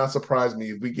 years, it would not surprise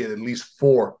me if we get at least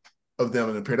four of them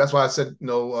in the period. That's why I said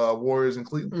Warriors in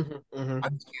Cleveland. I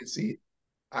just can't see it.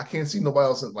 I can't see nobody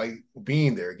else like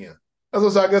being there again. That's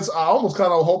what I guess I almost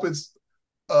kind of hope it's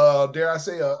dare I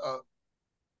say a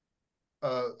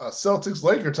Celtics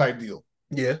Laker type deal.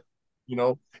 Yeah. You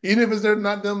know, even if it's they're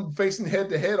not them facing head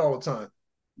to head all the time,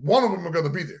 one of them are going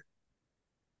to be there.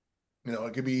 You know,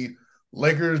 it could be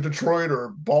Lakers Detroit or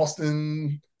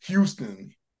Boston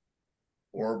Houston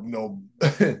or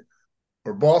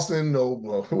or Boston. No,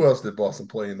 well, who else did Boston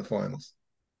play in the finals?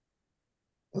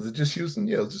 Was it just Houston?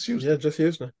 Yeah, it was just Yeah, Houston. just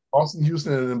Houston. Boston,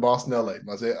 Houston, and then Boston, LA.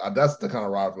 I said that's the kind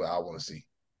of rivalry I want to see.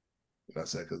 I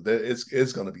said because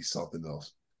it's going to be something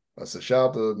else. I said shout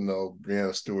out to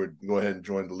Brianna Stewart. Go ahead and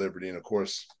join the Liberty, and of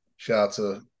course shout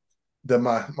out to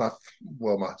my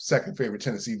second favorite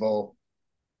Tennessee ball,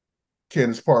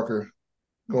 Candace Parker,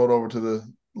 going over to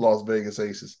the Las Vegas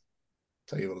Aces.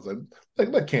 Tell you what I was like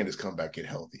let Candace come back get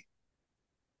healthy.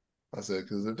 I said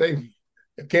because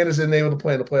if Candace isn't able to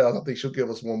play in the playoffs, I think she'll give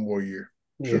us one more year.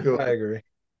 She'll Yeah, give I us. agree.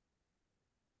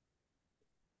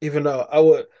 Even though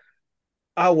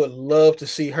I would love to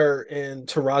see her and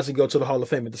Tarazi go to the Hall of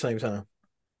Fame at the same time.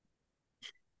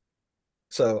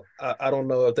 So I don't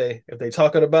know if they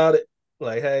talking about it.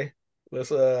 Like, hey, let's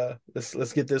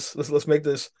get this let's make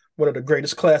this one of the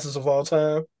greatest classes of all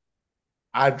time.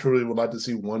 I truly would like to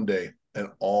see one day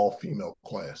an all female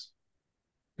class.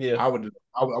 Yeah. I mean,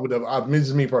 this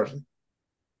is me personally,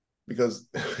 because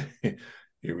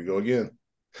here we go again.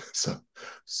 So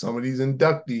some of these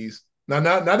inductees,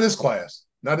 not this class,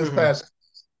 not this Mm-hmm. past.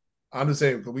 I'm just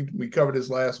saying because we covered this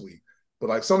last week, but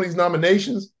like some of these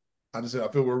nominations, I just said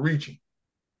I feel we're reaching.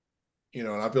 And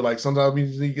I feel like sometimes we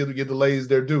need to get the ladies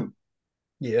their due.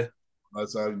 Yeah.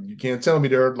 So you can't tell me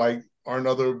there like aren't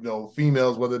other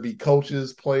females, whether it be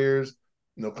coaches, players,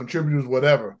 contributors,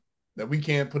 whatever, that we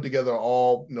can't put together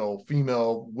all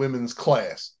female women's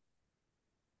class.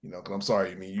 Because I'm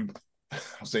sorry, I mean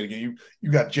I'll say it again,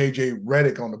 you got JJ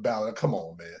Redick on the ballot. Come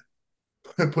on,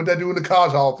 man. Put that dude in the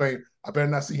College Hall of Fame. I better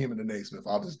not see him in the Naismith.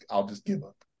 I'll just give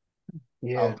up.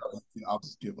 Yeah. I'll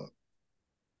just give up.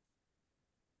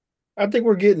 I think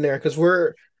we're getting there because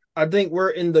I think we're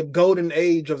in the golden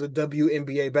age of the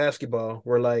WNBA basketball.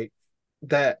 We're like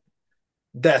that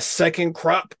that second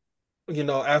crop,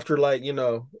 after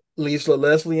Lisa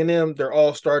Leslie and them, they're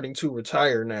all starting to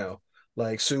retire now.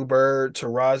 Like Sue Bird,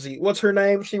 Tarazi. What's her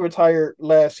name? She retired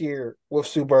last year with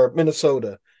Sue Bird,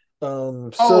 Minnesota. Oh,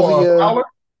 Sylvia.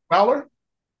 Fowler.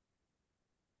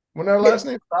 When that Yeah. last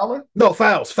name Fowler. No,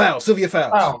 Fouls. Sylvia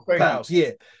Fouls. Wow, thank you. Fouls.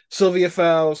 Yeah. Sylvia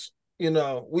Fouls.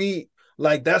 We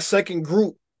like that second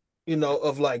group,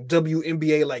 of like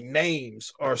WNBA like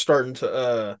names are starting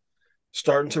to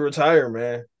retire,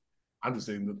 man. I'm just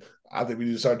saying that I think we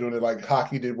need to start doing it like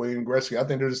hockey did Wayne Gretzky. I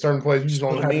think there's a certain place you just Just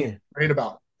put don't them have to be in. afraid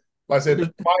about. Like I said,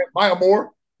 Just, Maya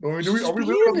Moore. Are just we be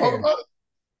really in going to talk there. about it?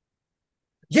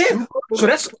 Yeah. Sue So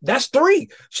Bird? that's three.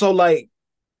 So like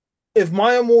if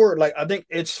Maya Moore, like I think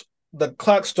it's the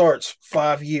clock starts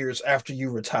 5 years after you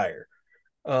retire.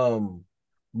 Um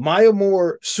Maya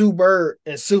Moore, Sue Bird,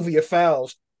 and Sylvia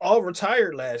Fowles all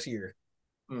retired last year.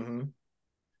 Mm-hmm.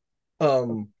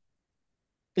 Um,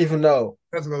 even though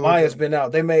That's going to look Maya's up. been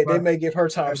out, they But, may give her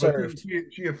time but served.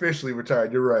 she officially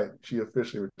retired. You're right. She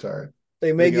officially retired.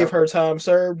 They But may again, give her time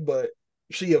served, but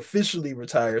she officially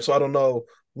retired. So I don't know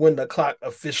when the clock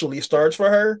officially starts for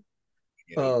her.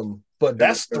 But there,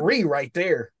 that's there, three right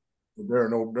there.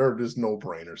 there are just no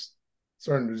brainers.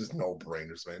 Certainly, just no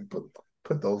brainers, man.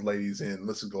 Put those ladies in.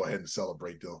 Let's just go ahead and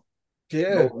celebrate them.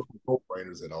 Yeah. No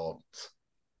brainers at all.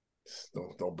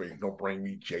 Don't bring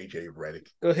me JJ Redick.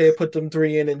 Go ahead, put them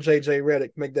three in and JJ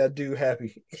Redick, make that dude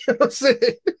happy. You know what I'm saying?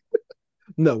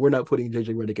 No, we're not putting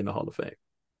JJ Redick in the Hall of Fame.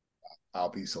 I'll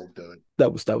be so done.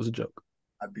 That was a joke.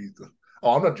 I'd be the.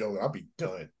 Oh, I'm not joking. I'll be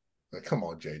done. Like, come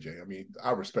on, JJ. I mean,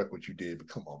 I respect what you did, but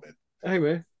come on, man. Hey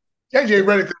man. JJ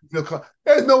Redick could feel.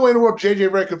 There's no way in the world JJ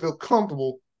Redick could feel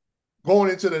comfortable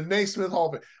going into the Naismith Hall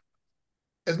of Fame.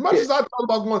 As much Yeah. as I thought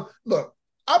about going, look,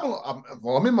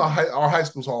 I'm in our high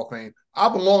school's Hall of Fame. I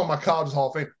belong in my college's Hall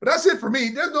of Fame, but that's it for me.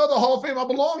 There's no other Hall of Fame I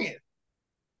belong in.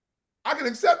 I can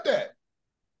accept that.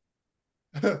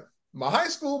 My high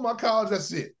school, my college,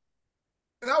 that's it.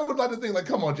 And I would like to think, like,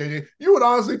 come on, JJ, you would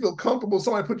honestly feel comfortable if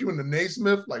somebody put you in the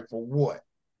Naismith, like, for what?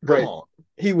 Come Right. on.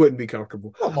 He wouldn't be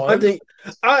comfortable. Come on.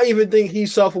 I even think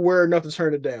he's self-aware enough to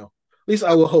turn it down. At least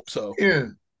I would hope so. Yeah.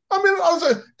 I mean, I was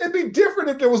like, it'd be different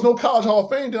if there was no college Hall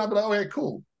of Fame. Then I'd be like, okay,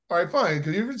 cool. All right, fine.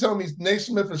 Because you're telling me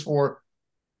Naismith is for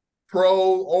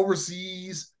pro,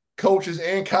 overseas coaches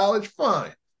and college,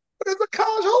 fine. But it's a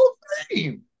college Hall of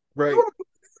Fame. Right.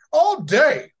 All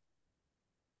day.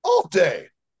 All day.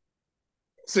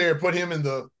 Say, put him in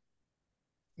the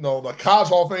college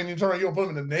Hall of Fame. You turn, you'll put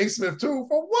him in the Naismith too.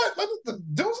 For what? Like,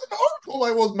 there was an article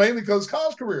like was mainly because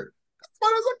college career. But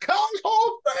it's a college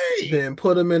Hall of Fame. Then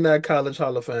put him in that college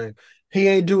Hall of Fame. He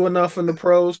ain't do enough in the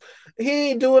pros. He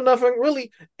ain't do enough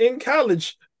really in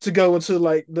college to go into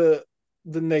like the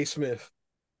Naismith.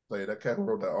 Like, that cat who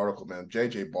wrote that article, man,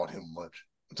 JJ bought him lunch.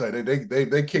 I tell you,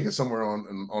 they kick it somewhere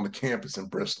on the campus in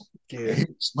Bristol. Yeah, he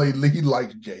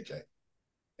liked JJ,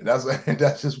 and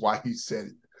that's just why he said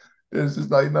it. It's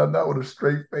just like not with a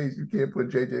straight face. You can't put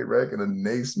JJ Redick in a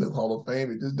Naismith Hall of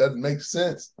Fame. It just doesn't make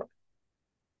sense.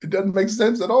 It doesn't make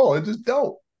sense at all. It just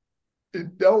don't.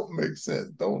 It don't make sense.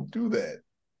 Don't do that.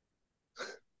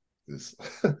 This,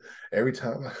 every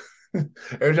time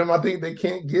I think they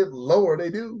can't get lower, they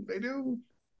do. They do.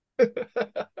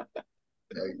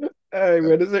 Hey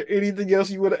man, is there anything else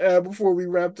you want to add before we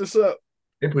wrap this up?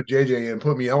 They put JJ in,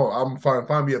 put me on. I'm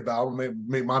find me a bow. I'm gonna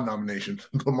make my nomination.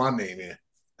 Put my name in.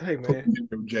 Hey man,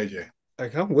 JJ.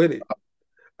 like I'm with it.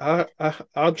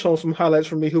 I'll show some highlights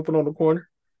from me hooping on the corner.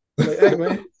 Like, hey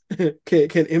man,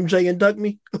 can MJ induct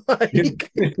me? Like, you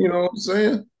know what I'm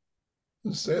saying?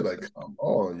 Just say like, come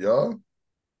on, y'all.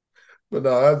 But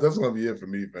no, that's gonna be it for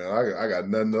me, man. I got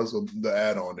nothing else to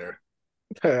add on there.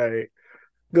 all right,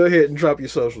 go ahead and drop your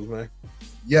socials, man.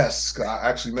 Yes, I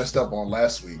actually messed up on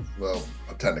last week. Well,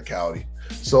 a technicality.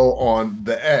 So on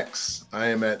the X, I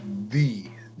am at the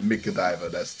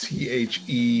Micgodiva. That's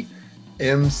TheMcGodiv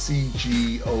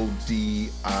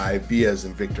as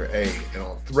in Victor A. And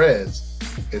on Threads,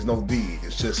 there's no D.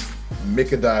 It's just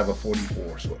Micgodiva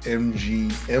 44. So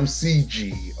McGodiv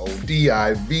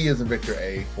as in Victor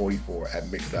A 44 at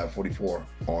Micgodiva 44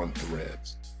 on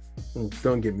Threads.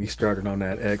 Don't get me started on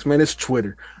that X, man. It's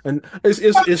Twitter, and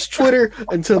it's Twitter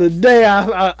until the day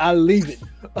I leave it.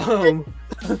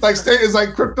 It's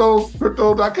like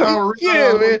crypto.com.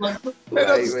 Yeah, man.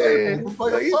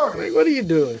 What are you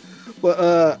doing? But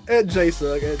at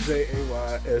JSUG, at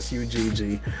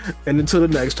JAYSUGG, and until the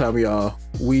next time, y'all,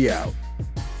 we out.